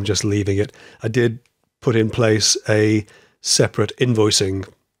I'm just leaving it. I did put in place a separate invoicing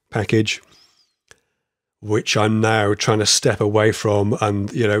package, which I'm now trying to step away from.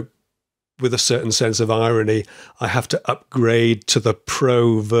 And, with a certain sense of irony, I have to upgrade to the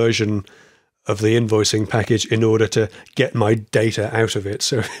pro version of the invoicing package in order to get my data out of it.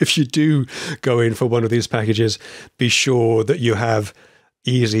 So if you do go in for one of these packages, be sure that you have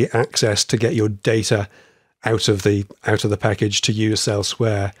easy access to get your data out of the package to use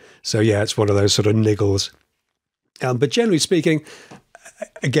elsewhere. So yeah, it's one of those sort of niggles. But generally speaking,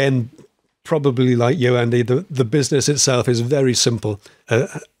 again, probably like you, Andy, the business itself is very simple.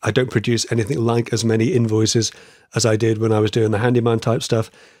 I don't produce anything like as many invoices as I did when I was doing the handyman type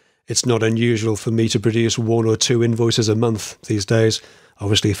stuff. It's not unusual for me to produce 1 or 2 invoices a month these days,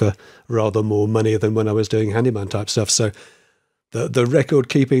 obviously for rather more money than when I was doing handyman type stuff. So the record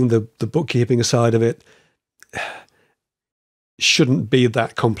keeping, the bookkeeping side of it shouldn't be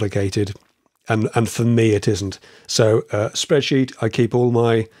that complicated. And for me, it isn't. So spreadsheet, I keep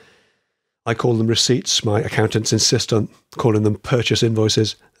I call them receipts. My accountants insist on calling them purchase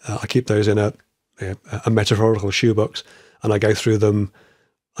invoices. I keep those in a metaphorical shoebox, and I go through them.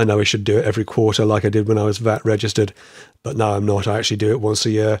 I know I should do it every quarter like I did when I was VAT registered, but now I'm not. I actually do it once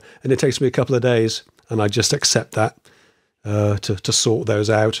a year, and it takes me a couple of days, and I just accept that to sort those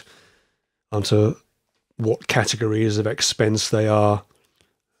out onto what categories of expense they are.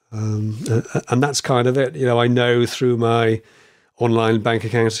 And that's kind of it. I know through my online bank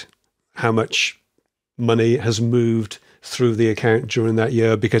account how much money has moved through the account during that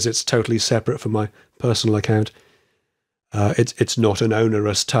year, because it's totally separate from my personal account. It's not an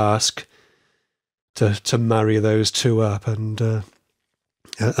onerous task to marry those two up and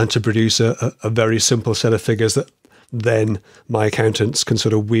to produce a very simple set of figures that then my accountants can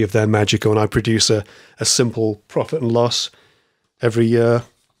sort of weave their magic on. I produce a simple profit and loss every year,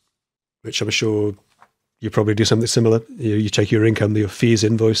 which I'm sure you probably do something similar. You take your income, your fees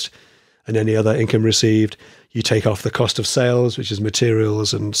invoiced, and any other income received. You take off the cost of sales, which is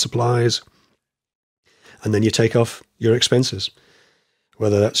materials and supplies, and then you take off your expenses,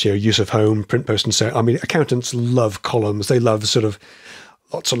 whether that's your use of home, print, post, and sale. I mean, accountants love columns. They love sort of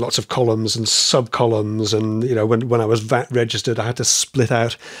lots and lots of columns and sub-columns. And, when I was VAT registered, I had to split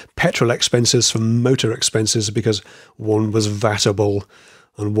out petrol expenses from motor expenses because one was VATable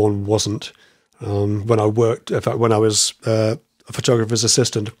and one wasn't. When I was a photographer's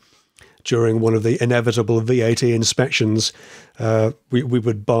assistant, during one of the inevitable VAT inspections, we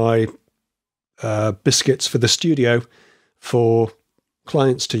would buy biscuits for the studio for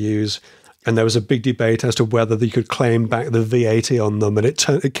clients to use. And there was a big debate as to whether you could claim back the VAT on them. And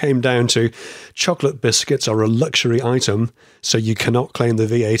it came down to chocolate biscuits are a luxury item, so you cannot claim the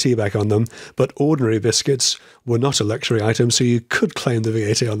VAT back on them. But ordinary biscuits were not a luxury item, so you could claim the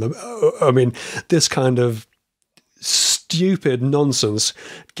VAT on them. I mean, this kind of stupid nonsense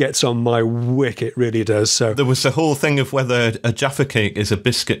gets on my wick. It really does. So there was the whole thing of whether a Jaffa cake is a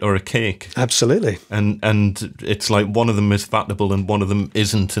biscuit or a cake. Absolutely. And it's like one of them is vatable and one of them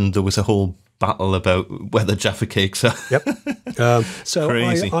isn't, and there was a whole battle about whether Jaffa cakes are. Yep. So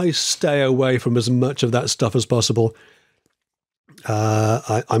I stay away from as much of that stuff as possible.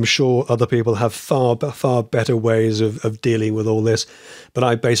 I'm sure other people have far better ways of dealing with all this, but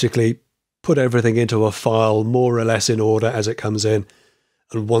I basically put everything into a file more or less in order as it comes in.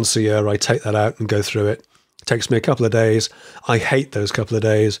 And once a year, I take that out and go through it. It takes me a couple of days. I hate those couple of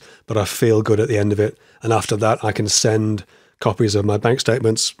days, but I feel good at the end of it. And after that, I can send copies of my bank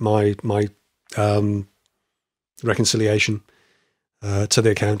statements, my reconciliation to the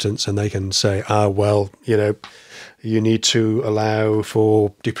accountants, and they can say, well, you need to allow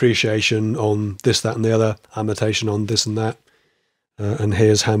for depreciation on this, that, and the other, amortization on this and that, and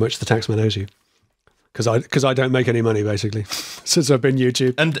here's how much the taxman owes you. Because I don't make any money, basically, since I've been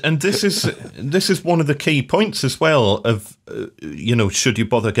YouTube. And this is one of the key points as well of, should you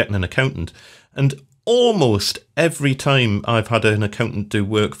bother getting an accountant? And almost every time I've had an accountant do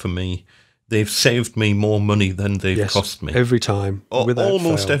work for me, they've saved me more money than they've cost me. Every time.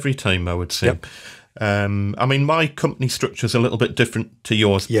 Almost every time, I would say. Yep. My company structure is a little bit different to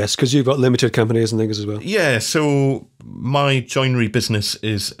yours. Yes, because you've got limited companies and things as well. Yeah, so my joinery business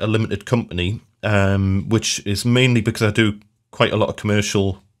is a limited company, which is mainly because I do quite a lot of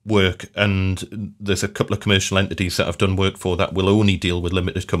commercial work, and there's a couple of commercial entities that I've done work for that will only deal with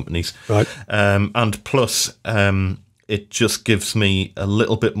limited companies. Right. And plus, it just gives me a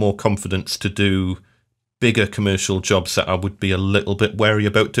little bit more confidence to do bigger commercial jobs that I would be a little bit wary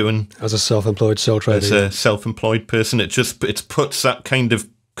about doing. As a self-employed sole trader. As a self-employed person, it puts that kind of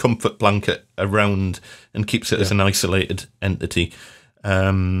comfort blanket around and keeps it as an isolated entity.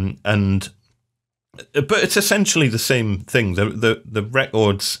 But it's essentially the same thing. The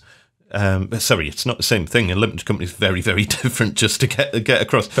records. Sorry, it's not the same thing. A limited company is very, very different. Just to get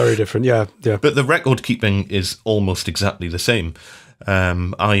across. Very different, yeah. But the record keeping is almost exactly the same.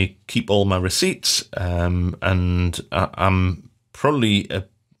 I keep all my receipts, and I'm probably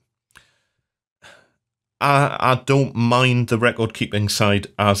I don't mind the record keeping side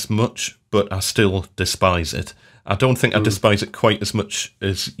as much, but I still despise it. I don't think I despise it quite as much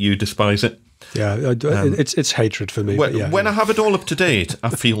as you despise it. Yeah, it's hatred for me. When I have it all up to date, I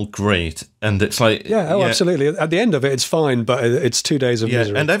feel great, and it's like absolutely. At the end of it, it's fine, but it's 2 days of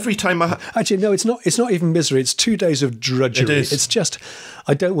misery. And every time actually no, it's not. It's not even misery. It's 2 days of drudgery. It is. It's just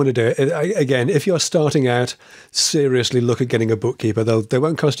I don't want to do it. Again, if you're starting out, seriously look at getting a bookkeeper. They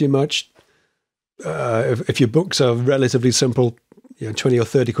won't cost you much. If your books are relatively simple, 20 or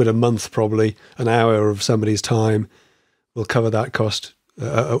 30 quid a month, probably an hour of somebody's time will cover that cost.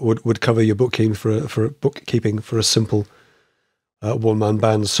 Would cover your bookkeeping for a simple one-man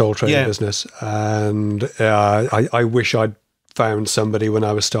band sole trader business. And I wish I'd found somebody when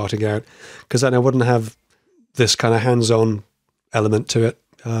I was starting out, because then I wouldn't have this kind of hands-on element to it.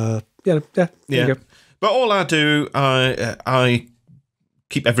 There you go. But all I do, I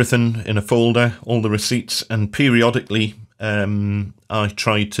keep everything in a folder, all the receipts, and periodically I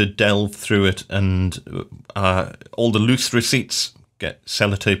try to delve through it, and all the loose receipts get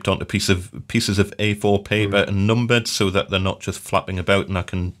sellotaped onto pieces of A4 paper and numbered so that they're not just flapping about, and I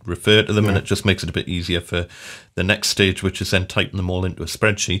can refer to them, and it just makes it a bit easier for the next stage, which is then typing them all into a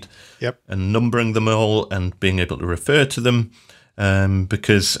spreadsheet and numbering them all and being able to refer to them.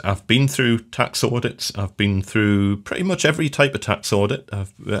 Because I've been through tax audits, I've been through pretty much every type of tax audit.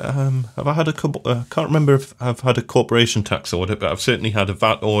 Have I had a couple? I can't remember if I've had a corporation tax audit, but I've certainly had a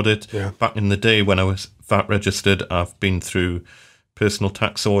VAT audit back in the day when I was VAT registered. I've been through personal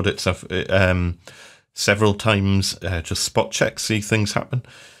tax audits. I've several times just spot checks, see things happen.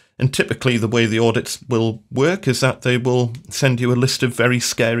 And typically the way the audits will work is that they will send you a list of very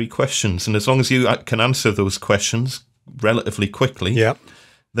scary questions, and as long as you can answer those questions relatively quickly,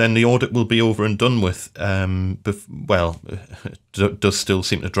 then the audit will be over and done with. It does still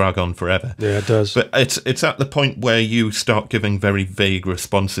seem to drag on forever. Yeah, it does. But it's at the point where you start giving very vague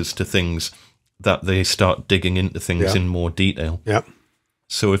responses to things that they start digging into things in more detail. Yeah.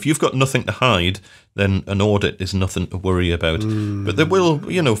 So if you've got nothing to hide, then an audit is nothing to worry about. But they will,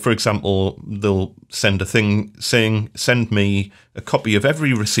 for example, they'll send a thing saying, send me a copy of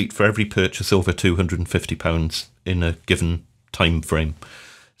every receipt for every purchase over £250 in a given time frame.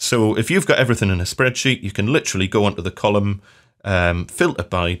 So if you've got everything in a spreadsheet, you can literally go onto the column, filter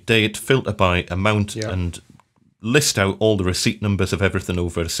by date, filter by amount, and list out all the receipt numbers of everything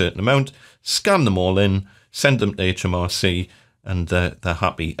over a certain amount, scan them all in, send them to HMRC, and they're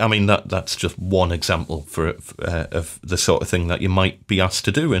happy. I mean, that's just one example of the sort of thing that you might be asked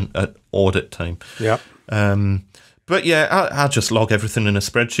to do at audit time. Yeah. But yeah, I just log everything in a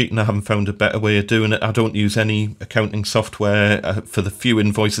spreadsheet, and I haven't found a better way of doing it. I don't use any accounting software. For the few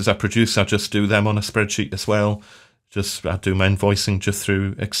invoices I produce, I just do them on a spreadsheet as well. I do my invoicing just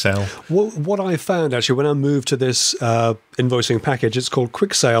through Excel. What I found, actually, when I moved to this invoicing package, it's called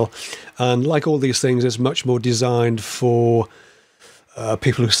Quick Sale. And like all these things, it's much more designed for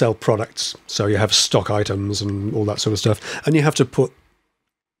people who sell products. So you have stock items and all that sort of stuff. And you have to put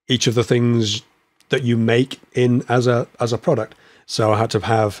each of the things that you make in as a product. So I had to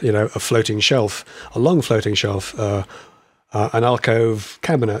have, a floating shelf, a long floating shelf, an alcove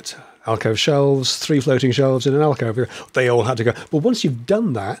cabinet, alcove shelves, 3 floating shelves in an alcove. They all had to go. But once you've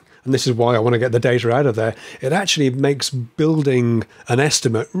done that, and this is why I want to get the data out of there, it actually makes building an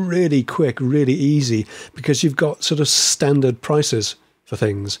estimate really quick, really easy, because you've got sort of standard prices for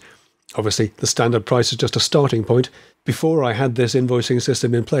things. Obviously, the standard price is just a starting point. Before I had this invoicing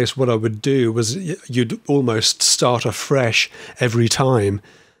system in place, what I would do was you'd almost start afresh every time,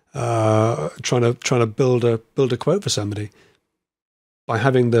 trying to build a quote for somebody. By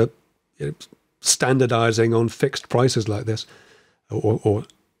having the standardizing on fixed prices like this, or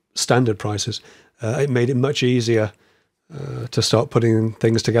standard prices, it made it much easier to start putting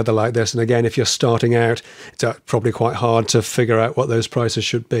things together like this. And again, if you're starting out, it's probably quite hard to figure out what those prices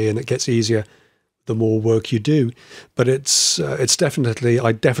should be, and it gets easier the more work you do. But it's definitely,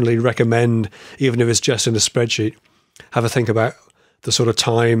 I definitely recommend, even if it's just in a spreadsheet, have a think about the sort of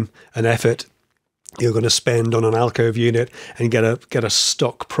time and effort you're going to spend on an alcove unit, and get a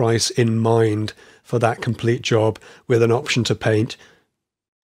stock price in mind for that complete job, with an option to paint,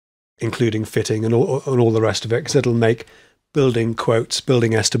 including fitting and all the rest of it, because it'll make building quotes,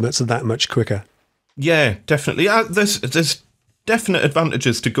 building estimates that much quicker. Yeah, definitely. There's definite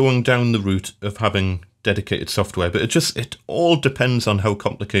advantages to going down the route of having dedicated software, but it all depends on how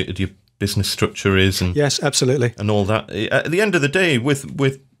complicated your business structure is. And yes, absolutely. And all that. At the end of the day,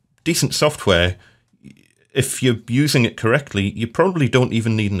 with decent software, if you're using it correctly, you probably don't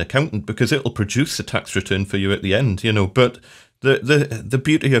even need an accountant, because it'll produce a tax return for you at the end, But the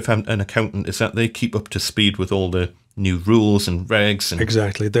beauty of an accountant is that they keep up to speed with all the new rules and regs. And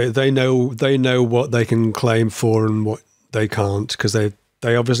exactly. They know what they can claim for and what they can't, because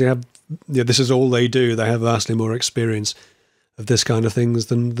they obviously have, this is all they do. They have vastly more experience of this kind of things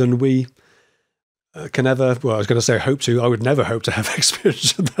than we can ever, well, I was going to say hope to. I would never hope to have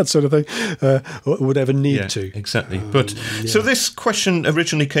experience of that sort of thing, or would ever need to. Exactly. So this question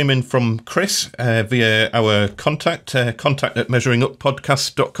originally came in from Chris via our contact at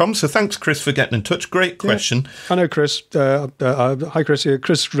measuringuppodcast.com. So thanks, Chris, for getting in touch. Great question. Yeah. I know Chris. Hi, Chris.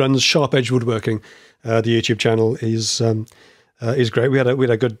 Chris runs Sharp Edge Woodworking, the YouTube channel. He's great. We had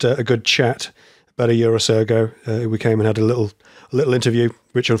a good chat about a year or so ago. We came and had a little interview,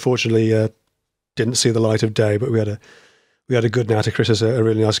 which unfortunately didn't see the light of day, but we had a good natter. Chris is a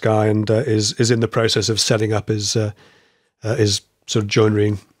really nice guy, and is in the process of setting up his sort of joinery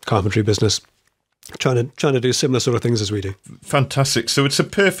and carpentry business, trying to do similar sort of things as we do. Fantastic. So it's a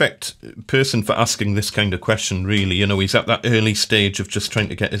perfect person for asking this kind of question, really. He's at that early stage of just trying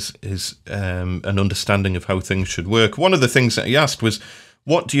to get his an understanding of how things should work. One of the things that he asked was,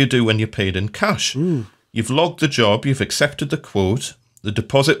 what do you do when you're paid in cash? You've logged the job, you've accepted the quote, the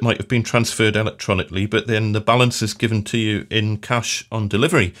deposit might have been transferred electronically, but then the balance is given to you in cash on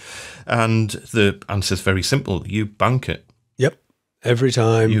delivery. And the answer is very simple. You bank it. Yep. Every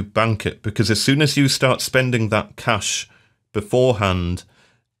time. You bank it, because as soon as you start spending that cash beforehand,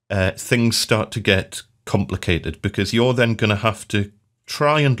 things start to get complicated, because you're then going to have to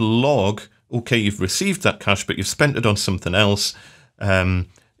try and log, okay, you've received that cash, but you've spent it on something else.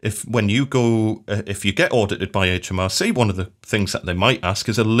 If you get audited by HMRC, one of the things that they might ask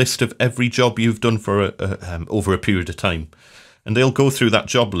is a list of every job you've done for over a period of time. And they'll go through that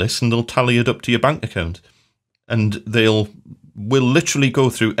job list and they'll tally it up to your bank account. And will literally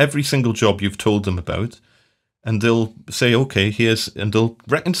go through every single job you've told them about, and they'll say, okay, and they'll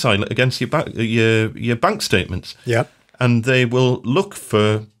reconcile it against your bank statements. Yeah. And they will look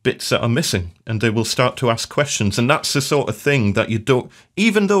for bits that are missing, and they will start to ask questions. And that's the sort of thing that you don't,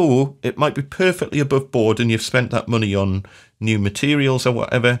 even though it might be perfectly above board and you've spent that money on new materials or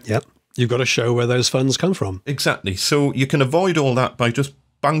whatever. Yep. You've got to show where those funds come from. Exactly. So you can avoid all that by just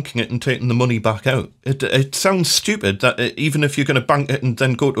banking it and taking the money back out. It sounds stupid that even if you're going to bank it and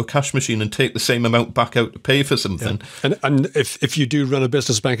then go to a cash machine and take the same amount back out to pay for something. Yeah. And if you do run a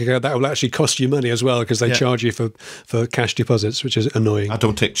business bank account, that will actually cost you money as well, because they charge you for cash deposits, which is annoying. I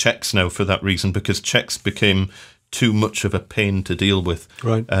don't take checks now for that reason, because checks became too much of a pain to deal with.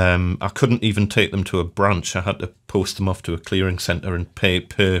 Right. I couldn't even take them to a branch. I had to post them off to a clearing centre and pay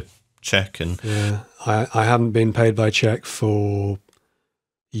per check. And yeah, I haven't been paid by check for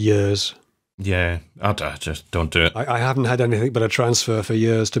years. Yeah, I just don't do it. I haven't had anything but a transfer for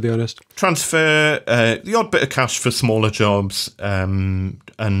years, to be honest. Transfer, the odd bit of cash for smaller jobs,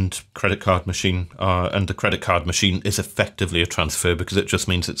 and credit card machine. And the credit card machine is effectively a transfer because it just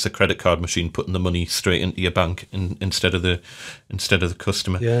means it's a credit card machine putting the money straight into your bank instead of the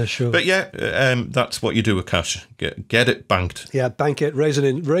customer. Yeah, sure. But yeah, that's what you do with cash. Get it banked. Yeah, bank it, raise an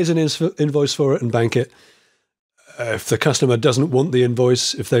invoice for it and bank it. If the customer doesn't want the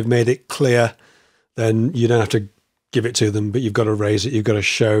invoice, if they've made it clear, then you don't have to give it to them, but you've got to raise it. You've got to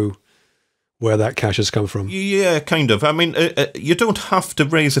show where that cash has come from. Yeah, kind of. I mean, you don't have to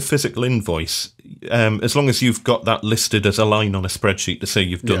raise a physical invoice as long as you've got that listed as a line on a spreadsheet to say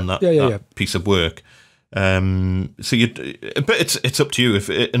you've done that piece of work. But it's up to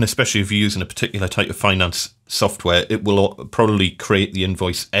you, and especially if you're using a particular type of finance software, it will probably create the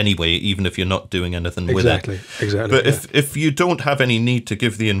invoice anyway, even if you're not doing anything with it. Exactly. But if you don't have any need to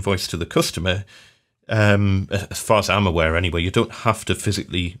give the invoice to the customer, as far as I'm aware anyway, you don't have to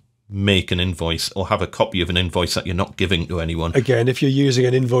physically make an invoice or have a copy of an invoice that you're not giving to anyone. Again, if you're using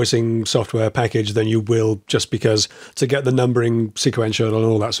an invoicing software package, then you will, just because to get the numbering sequential and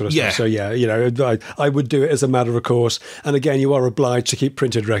all that sort of stuff. So yeah, I would do it as a matter of course. And again, you are obliged to keep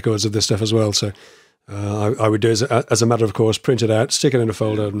printed records of this stuff as well. So I would do it as a matter of course, print it out, stick it in a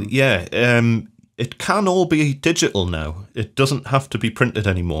folder. And it can all be digital now. It doesn't have to be printed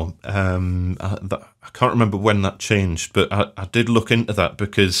anymore. I can't remember when that changed, but I did look into that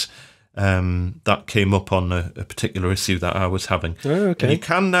because that came up on a particular issue that I was having. Oh, okay. And you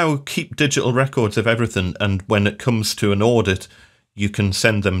can now keep digital records of everything, and when it comes to an audit, you can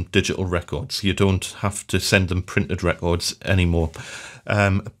send them digital records. You don't have to send them printed records anymore.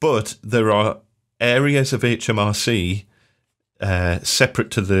 But there are areas of HMRC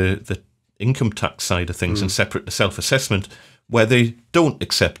separate to the income tax side of things and separate to self-assessment where they don't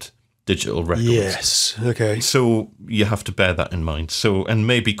accept digital records. Yes, okay. So you have to bear that in mind. So, and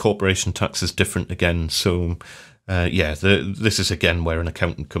maybe corporation tax is different again. So this is again where an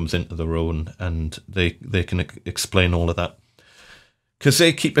accountant comes into their own and they can explain all of that. Because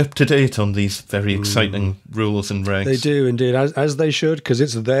they keep up to date on these very exciting rules and regs. They do indeed, as they should, because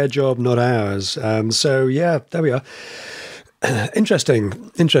it's their job, not ours. So yeah, there we are. Interesting.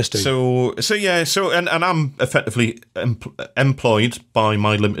 So I'm effectively employed by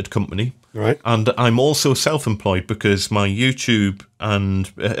my limited company, right? And I'm also self-employed because my YouTube and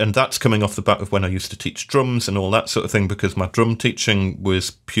that's coming off the back of when I used to teach drums and all that sort of thing. Because my drum teaching was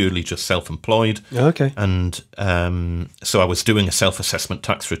purely just self-employed. Okay. And so I was doing a self-assessment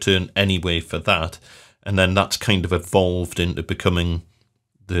tax return anyway for that, and then that's kind of evolved into becoming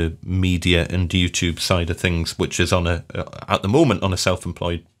the media and YouTube side of things, which is at the moment on a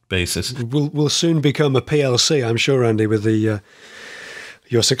self-employed basis. Will soon become a PLC, I'm sure, Andy, with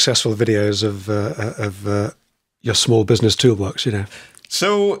your successful videos of your small business toolbox.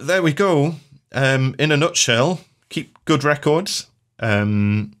 So there we go. In a nutshell, keep good records. Get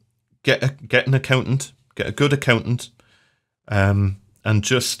an accountant. Get a good accountant, and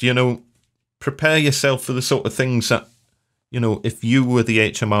just prepare yourself for the sort of things that. If you were the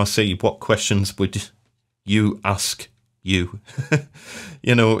HMRC, what questions would you ask you?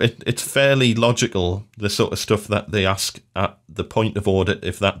 It's fairly logical, the sort of stuff that they ask at the point of audit,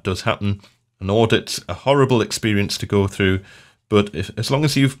 if that does happen. An audit's a horrible experience to go through, but as long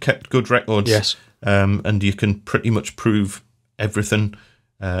as you've kept good records, yes, and you can pretty much prove everything,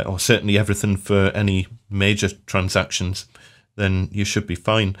 or certainly everything for any major transactions, then you should be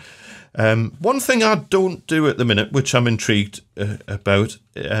fine. One thing I don't do at the minute, which I'm intrigued about,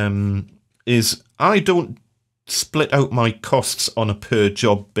 is I don't split out my costs on a per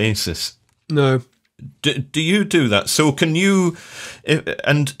job basis. No. Do you do that? So can you,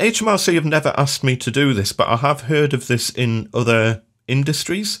 and HMRC have never asked me to do this, but I have heard of this in other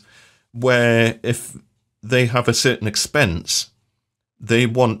industries where if they have a certain expense, they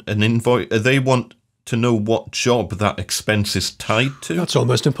want an invoice, they want to know what job that expense is tied to. That's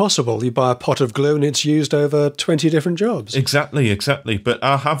almost impossible. You buy a pot of glue and it's used over 20 different jobs. Exactly. But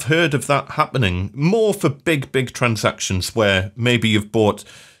I have heard of that happening more for big transactions where maybe you've bought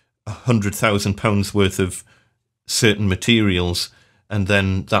 £100,000 worth of certain materials and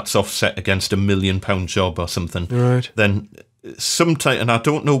then that's offset against £1 million job or something. Right. Then sometimes, and I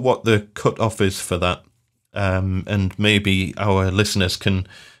don't know what the cut-off is for that, and maybe our listeners can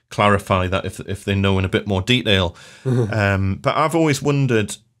clarify that if they know in a bit more detail. But I've always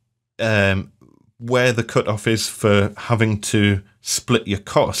wondered where the cutoff is for having to split your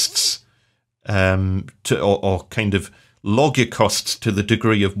costs or kind of log your costs to the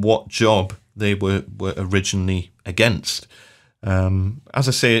degree of what job they were originally against. As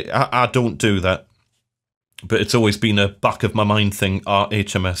I say, I don't do that. But it's always been a back of my mind thing. Are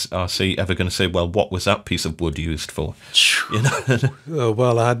HMSRC ever going to say, well, what was that piece of wood used for? You know? Oh,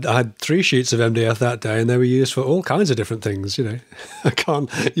 well, I had 3 sheets of MDF that day, and they were used for all kinds of different things. You know,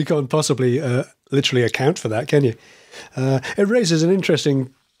 you can't possibly literally account for that, can you? It raises an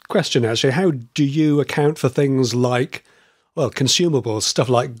interesting question, actually. How do you account for things like, well, consumables, stuff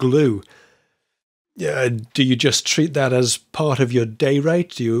like glue? Do you just treat that as part of your day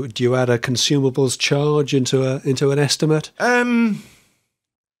rate? Do you add a consumables charge into an estimate? I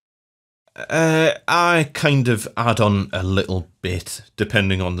kind of add on a little bit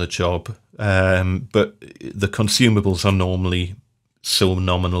depending on the job, but the consumables are normally so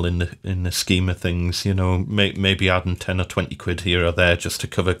nominal in the scheme of things. You know, maybe adding 10 or 20 quid here or there just to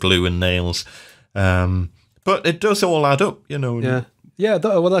cover glue and nails, but it does all add up. You know. Yeah. Yeah,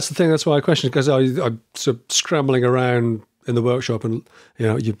 well, that's the thing. That's why I questioned, because I'm sort of scrambling around in the workshop, and you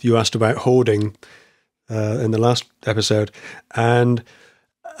know, you asked about hoarding in the last episode, and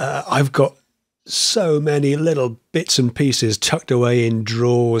I've got so many little bits and pieces tucked away in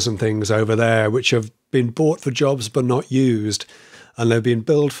drawers and things over there, which have been bought for jobs but not used, and they've been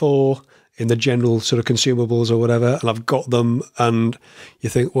billed for in the general sort of consumables or whatever, and I've got them, and you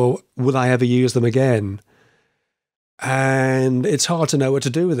think, well, will I ever use them again? And it's hard to know what to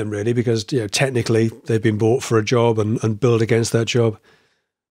do with them, really, because, you know, technically they've been bought for a job and billed against that job.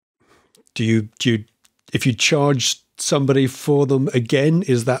 Do you, if you charge somebody for them again,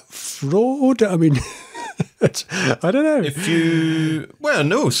 is that fraud? I mean, I don't know. Well,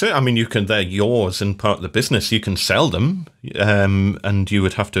 no, so, I mean, they're yours and part of the business. You can sell them, and you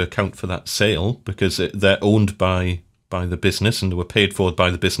would have to account for that sale because they're owned by the business and they were paid for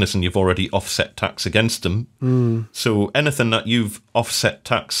by the business, and you've already offset tax against them. So anything that you've offset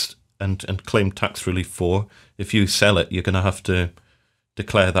tax and claimed tax relief for, if you sell it, you're going to have to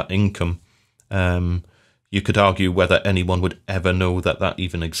declare that income. You could argue whether anyone would ever know that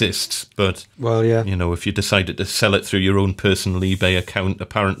even exists, but well, yeah, you know, if you decided to sell it through your own personal eBay account,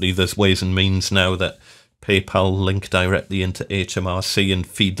 apparently there's ways and means now that PayPal link directly into HMRC and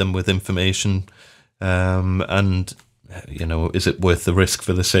feed them with information, and you know, is it worth the risk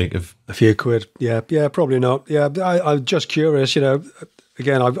for the sake of a few quid? Yeah, probably not. Yeah, I'm just curious. You know,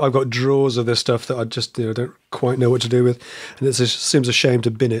 again, I've got drawers of this stuff that I just don't quite know what to do with, and it seems a shame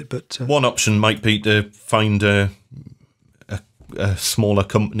to bin it. But one option might be to find a smaller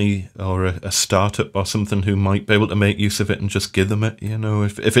company or a startup or something who might be able to make use of it and just give them it. You know,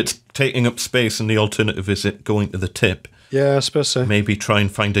 if it's taking up space and the alternative is it going to the tip. Yeah, I suppose so. Maybe try and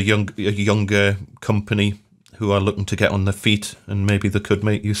find a younger company who are looking to get on their feet, and maybe they could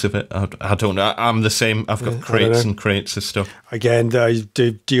make use of it. I don't know. I'm the same. I've got crates and crates of stuff. Again,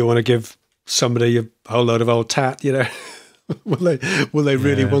 do you want to give somebody a whole load of old tat? You know, will they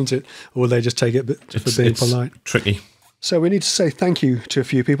really want it, or will they just take it for being polite? Tricky. So we need to say thank you to a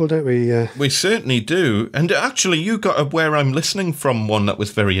few people, don't we? We certainly do. And actually, you got a Where I'm Listening From one that was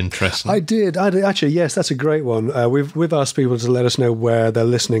very interesting. I did. Actually, yes, that's a great one. We've asked people to let us know where they're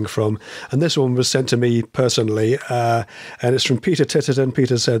listening from. And this one was sent to me personally. And it's from Peter Titterton.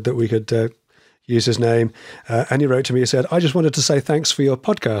 Peter said that we could use his name. And he wrote to me, he said, I just wanted to say thanks for your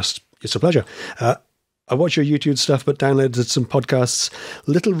podcast. It's a pleasure. I watch your YouTube stuff, but downloaded some podcasts,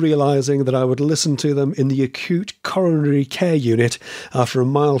 little realising that I would listen to them in the acute coronary care unit after a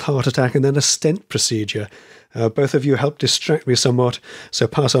mild heart attack and then a stent procedure. Both of you helped distract me somewhat, so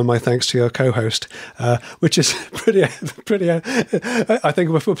pass on my thanks to your co-host, which is pretty. I think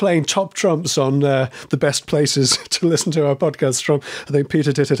if we're playing top trumps on the best places to listen to our podcast from, I think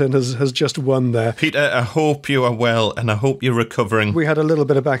Peter Titterton has just won there. Peter, I hope you are well, and I hope you're recovering. We had a little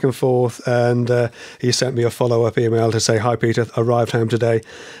bit of back and forth, and he sent me a follow-up email to say, "Hi Peter, arrived home today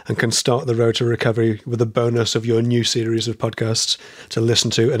and can start the road to recovery with the bonus of your new series of podcasts to listen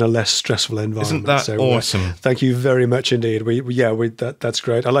to in a less stressful environment." Isn't that awesome? Thank you very much indeed. That's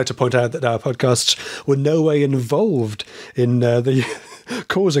great. I'd like to point out that our podcasts were no way involved in the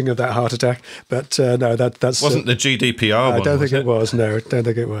causing of that heart attack, but no, that's wasn't the GDPR one. I don't think it was. No, don't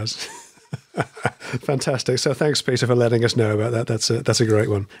think it was. Fantastic. So thanks, Peter, for letting us know about that. That's a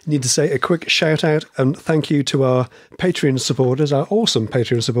great one. Need to say a quick shout out and thank you to our Patreon supporters, our awesome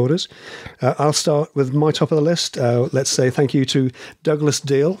Patreon supporters. I'll start with my top of the list. Let's say thank you to Douglas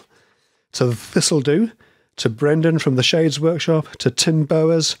Deal, to Thistledew, to Brendan from the Shades Workshop, to Tim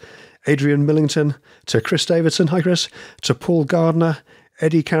Bowers, Adrian Millington, to Chris Davidson, hi Chris, to Paul Gardner,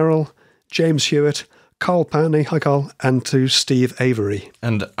 Eddie Carroll, James Hewitt, Carl Patney, hi Carl, and to Steve Avery.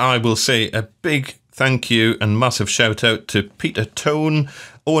 And I will say a big thank you and massive shout out to Peter Tone,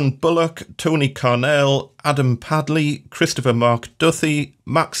 Owen Bullock, Tony Carnell, Adam Padley, Christopher Mark Duthie,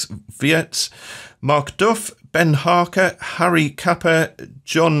 Max Vietz, Mark Duff, Ben Harker, Harry Capper,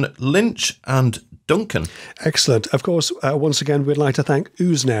 John Lynch, and Duncan. Excellent. Of course, once again, we'd like to thank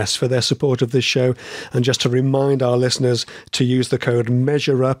Ooznest for their support of this show. And just to remind our listeners to use the code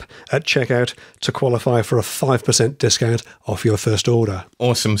MEASUREUP at checkout to qualify for a 5% discount off your first order.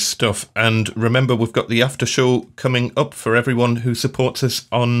 Awesome stuff. And remember, we've got the after show coming up for everyone who supports us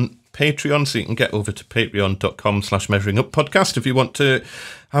on Patreon. So you can get over to patreon.com/measuringuppodcast if you want to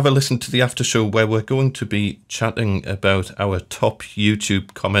have a listen to the after show, where we're going to be chatting about our top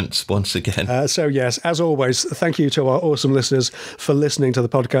YouTube comments once again. So yes, as always, thank you to our awesome listeners for listening to the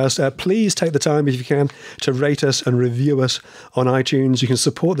podcast. Please take the time, if you can, to rate us and review us on iTunes. You can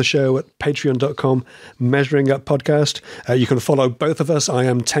support the show at patreon.com/measuringuppodcast. You can follow both of us. I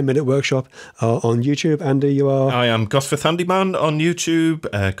am 10 Minute Workshop on YouTube. Andy, you are? I am Gosforth Handyman on YouTube,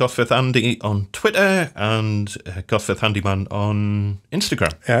 Gosforth Andy on Twitter, and Gosforth Handyman on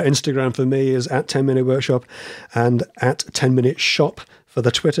Instagram. Instagram for me is at 10 Minute Workshop and at 10 Minute Shop for the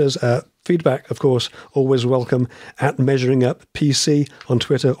Twitters. Feedback, of course, always welcome at Measuring Up PC on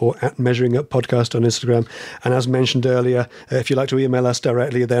Twitter or at Measuring Up Podcast on Instagram. And as mentioned earlier, if you'd like to email us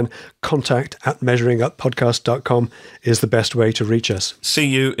directly, then contact@measuringuppodcast.com is the best way to reach us. See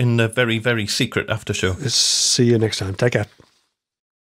you in the very, very secret after show. See you next time. Take care.